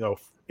he,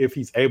 if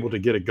he's able to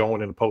get it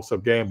going in the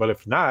post-up game. But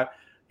if not,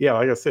 yeah,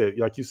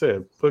 like you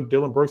said, put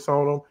Dillon Brooks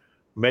on him.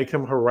 Make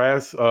him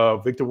harass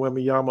Victor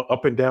Wembanyama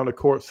up and down the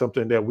court,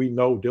 something that we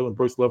know Dillon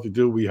Brooks loves to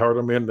do. We heard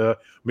him in the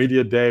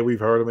media day. We've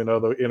heard him in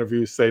other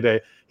interviews say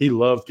that he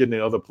loves getting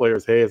in other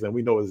players' heads, and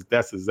we know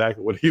that's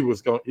exactly what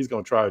he's going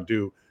to try to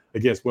do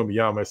against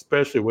Wembanyama,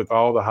 especially with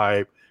all the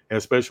hype and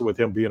especially with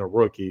him being a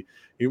rookie.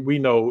 We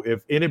know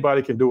if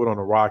anybody can do it on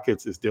the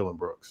Rockets, it's Dillon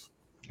Brooks.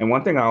 And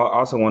one thing I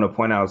also want to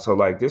point out, so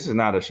like this is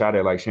not a shot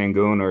at like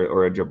Şengün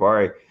or a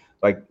Jabari.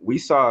 Like we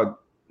saw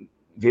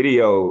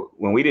video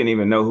when we didn't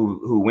even know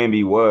who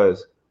Wemby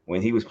was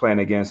when he was playing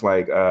against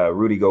like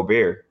Rudy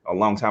Gobert a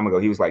long time ago.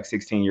 He was like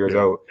 16 years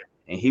old,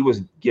 and he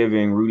was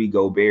giving Rudy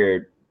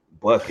Gobert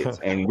buckets.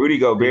 And Rudy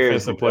Gobert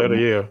defensive player of the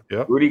year.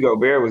 Yep. Rudy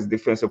Gobert was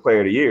defensive player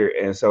of the year,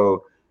 and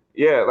so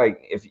yeah,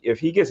 like if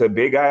he gets a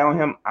big guy on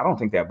him, I don't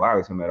think that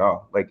bothers him at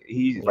all. Like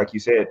like you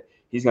said,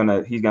 he's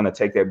gonna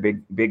take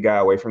that big guy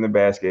away from the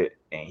basket,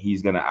 and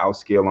he's gonna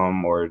outskill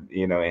him, or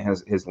and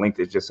his length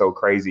is just so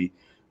crazy.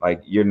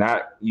 Like you're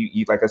not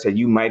you like I said,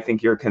 you might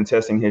think you're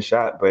contesting his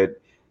shot, but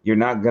you're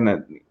not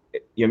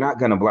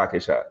gonna block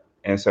his shot.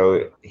 And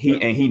so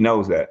he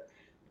knows that.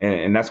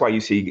 And that's why you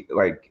see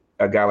like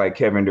a guy like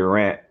Kevin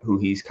Durant, who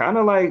he's kind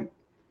of like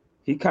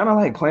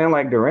playing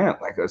like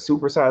Durant, like a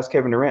supersized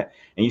Kevin Durant.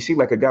 And you see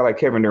like a guy like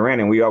Kevin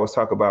Durant, and we always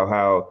talk about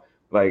how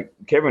like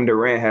Kevin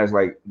Durant has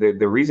like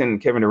the reason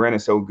Kevin Durant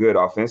is so good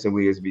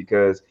offensively is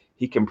because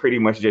he can pretty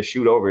much just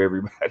shoot over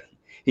everybody.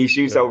 He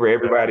shoots over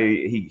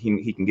everybody.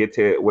 He can get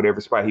to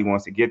whatever spot he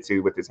wants to get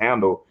to with his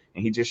handle,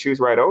 and he just shoots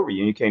right over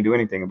you, and you can't do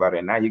anything about it.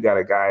 And now you got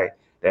a guy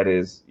that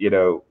is,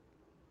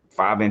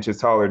 5 inches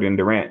taller than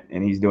Durant,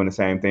 and he's doing the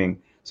same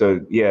thing.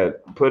 So yeah,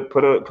 put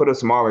a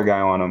smaller guy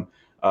on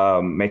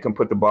him. Make him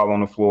put the ball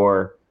on the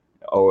floor,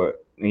 or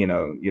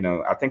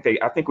I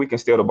think we can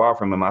steal the ball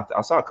from him.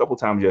 I saw a couple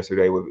times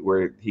yesterday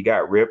where he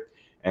got ripped.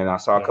 And I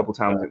saw a couple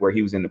times where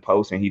he was in the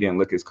post and he didn't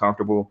look as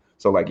comfortable.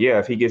 So, like, yeah,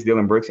 if he gets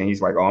Dillon Brooks and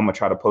he's like, oh, I'm going to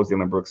try to post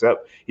Dillon Brooks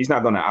up, he's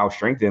not going to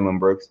outstrength Dillon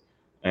Brooks.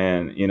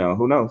 And,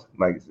 who knows?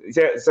 Like,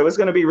 so it's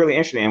going to be really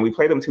interesting. And we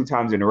played him 2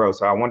 times in a row.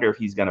 So I wonder if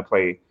he's going to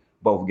play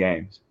both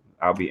games.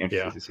 I'll be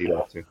interested to see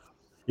that, too.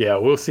 Yeah,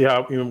 we'll see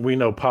how we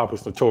know Pop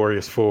is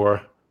notorious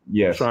for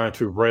trying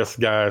to rest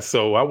guys.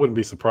 So I wouldn't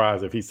be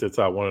surprised if he sits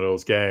out one of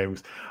those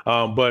games.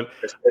 But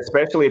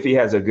especially if he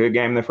has a good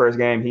game in the first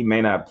game, he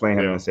may not play him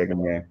in the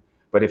second game.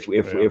 But if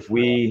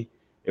we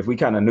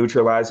kind of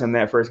neutralize him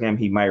that first game,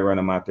 he might run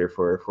him out there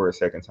for a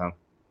second time.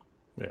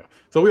 Yeah.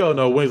 So we all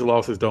know wins and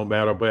losses don't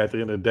matter, but at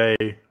the end of the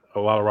day, a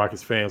lot of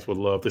Rockets fans would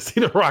love to see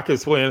the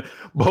Rockets win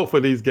both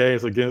of these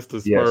games against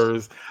the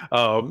Spurs.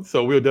 Yes.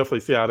 So we'll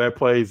definitely see how that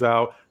plays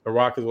out. The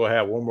Rockets will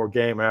have one more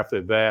game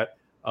after that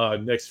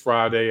next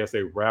Friday as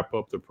they wrap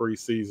up the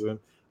preseason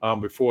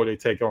before they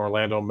take on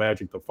Orlando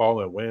Magic the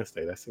following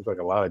Wednesday. That seems like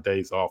a lot of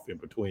days off in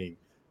between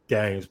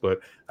games,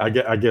 but I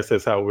guess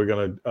that's how we're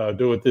going to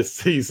do it this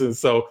season.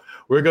 So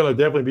we're going to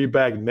definitely be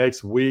back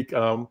next week.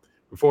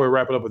 Before we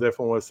wrap it up, I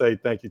definitely want to say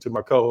thank you to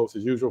my co-host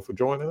as usual for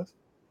joining us.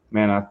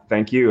 Man, I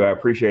thank you. I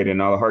appreciate it,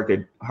 and all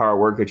the hard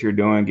work that you're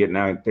doing, getting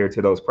out there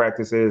to those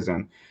practices,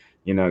 and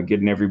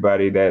getting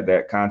everybody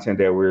that content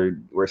that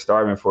we're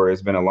starving for.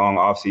 It's been a long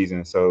off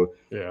season, so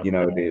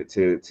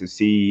to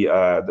see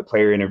the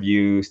player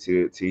interviews,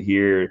 to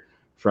hear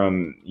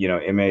from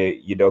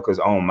Ime Udoka's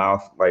own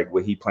mouth, like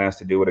what he plans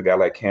to do with a guy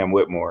like Cam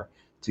Whitmore,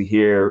 to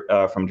hear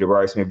from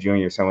Jabari Smith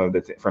Jr.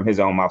 from his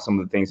own mouth, some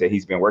of the things that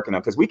he's been working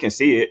on, because we can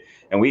see it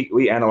and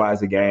we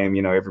analyze the game.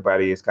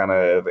 Everybody is kind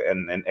of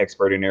an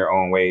expert in their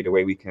own way, the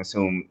way we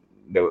consume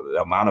the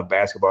amount of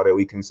basketball that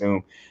we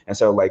consume. And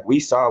so like we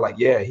saw like,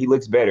 yeah, he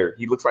looks better.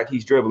 He looks like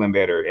he's dribbling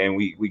better. And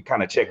we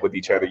kind of check with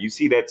each other. You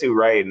see that too,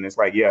 right? And it's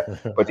like, yeah,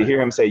 but to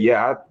hear him say,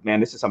 yeah, man,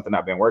 this is something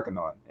I've been working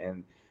on.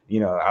 And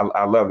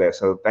I love that.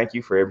 So thank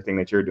you for everything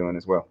that you're doing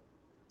as well.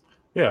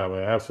 Yeah,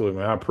 man, absolutely,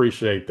 man. I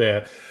appreciate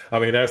that. I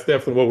mean, that's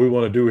definitely what we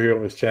want to do here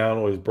on this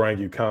channel, is bring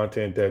you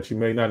content that you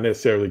may not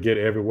necessarily get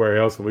everywhere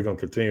else. And we're going to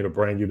continue to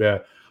bring you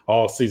that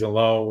all season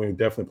long. We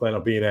definitely plan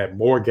on being at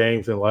more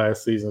games than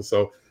last season.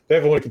 So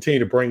definitely want to continue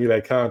to bring you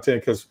that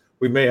content, because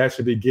we may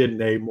actually be getting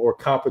a more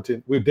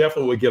competent. We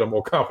definitely would get a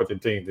more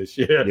competent team this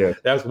year. Yeah.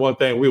 That's one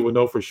thing we would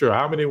know for sure.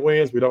 How many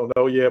wins, we don't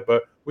know yet,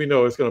 but we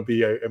know it's going to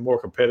be a more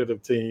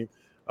competitive team,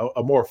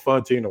 a more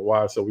fun team to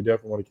watch. So we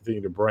definitely want to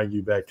continue to bring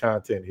you that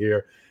content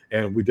here.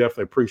 And we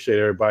definitely appreciate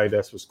everybody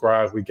that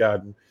subscribed. We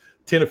gotten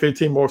 10 or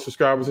 15 more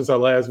subscribers since our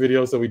last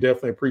video. So we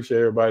definitely appreciate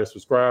everybody that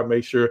subscribe.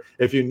 Make sure,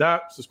 if you're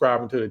not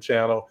subscribing to the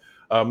channel,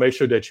 make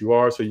sure that you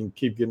are, so you can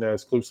keep getting the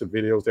exclusive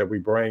videos that we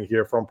bring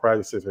here from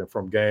practices and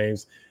from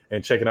games,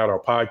 and checking out our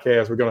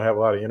podcast. We're going to have a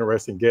lot of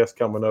interesting guests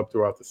coming up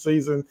throughout the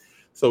season.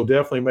 So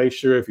definitely make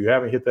sure, if you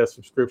haven't hit that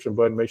subscription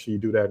button, make sure you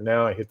do that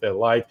now and hit that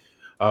like.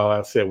 Like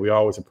I said, we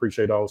always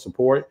appreciate all the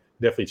support.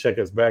 Definitely check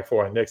us back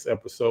for our next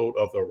episode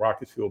of the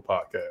Rockets Fuel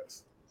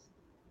Podcast.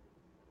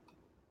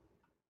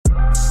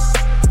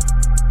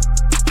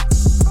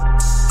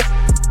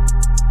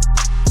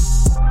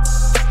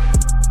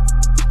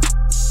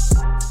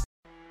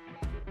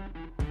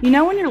 You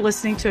know when you're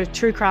listening to a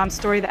true crime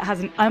story that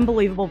has an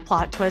unbelievable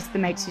plot twist that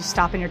makes you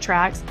stop in your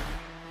tracks?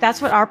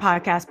 That's what our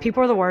podcast,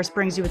 People Are the Worst,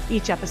 brings you with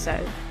each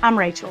episode. I'm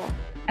Rachel.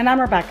 And I'm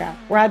Rebecca.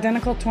 We're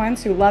identical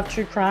twins who love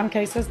true crime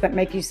cases that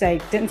make you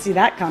say, didn't see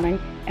that coming,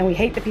 and we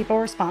hate the people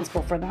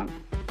responsible for them.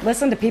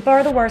 Listen to People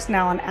Are the Worst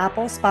now on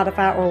Apple,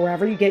 Spotify, or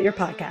wherever you get your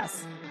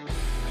podcasts.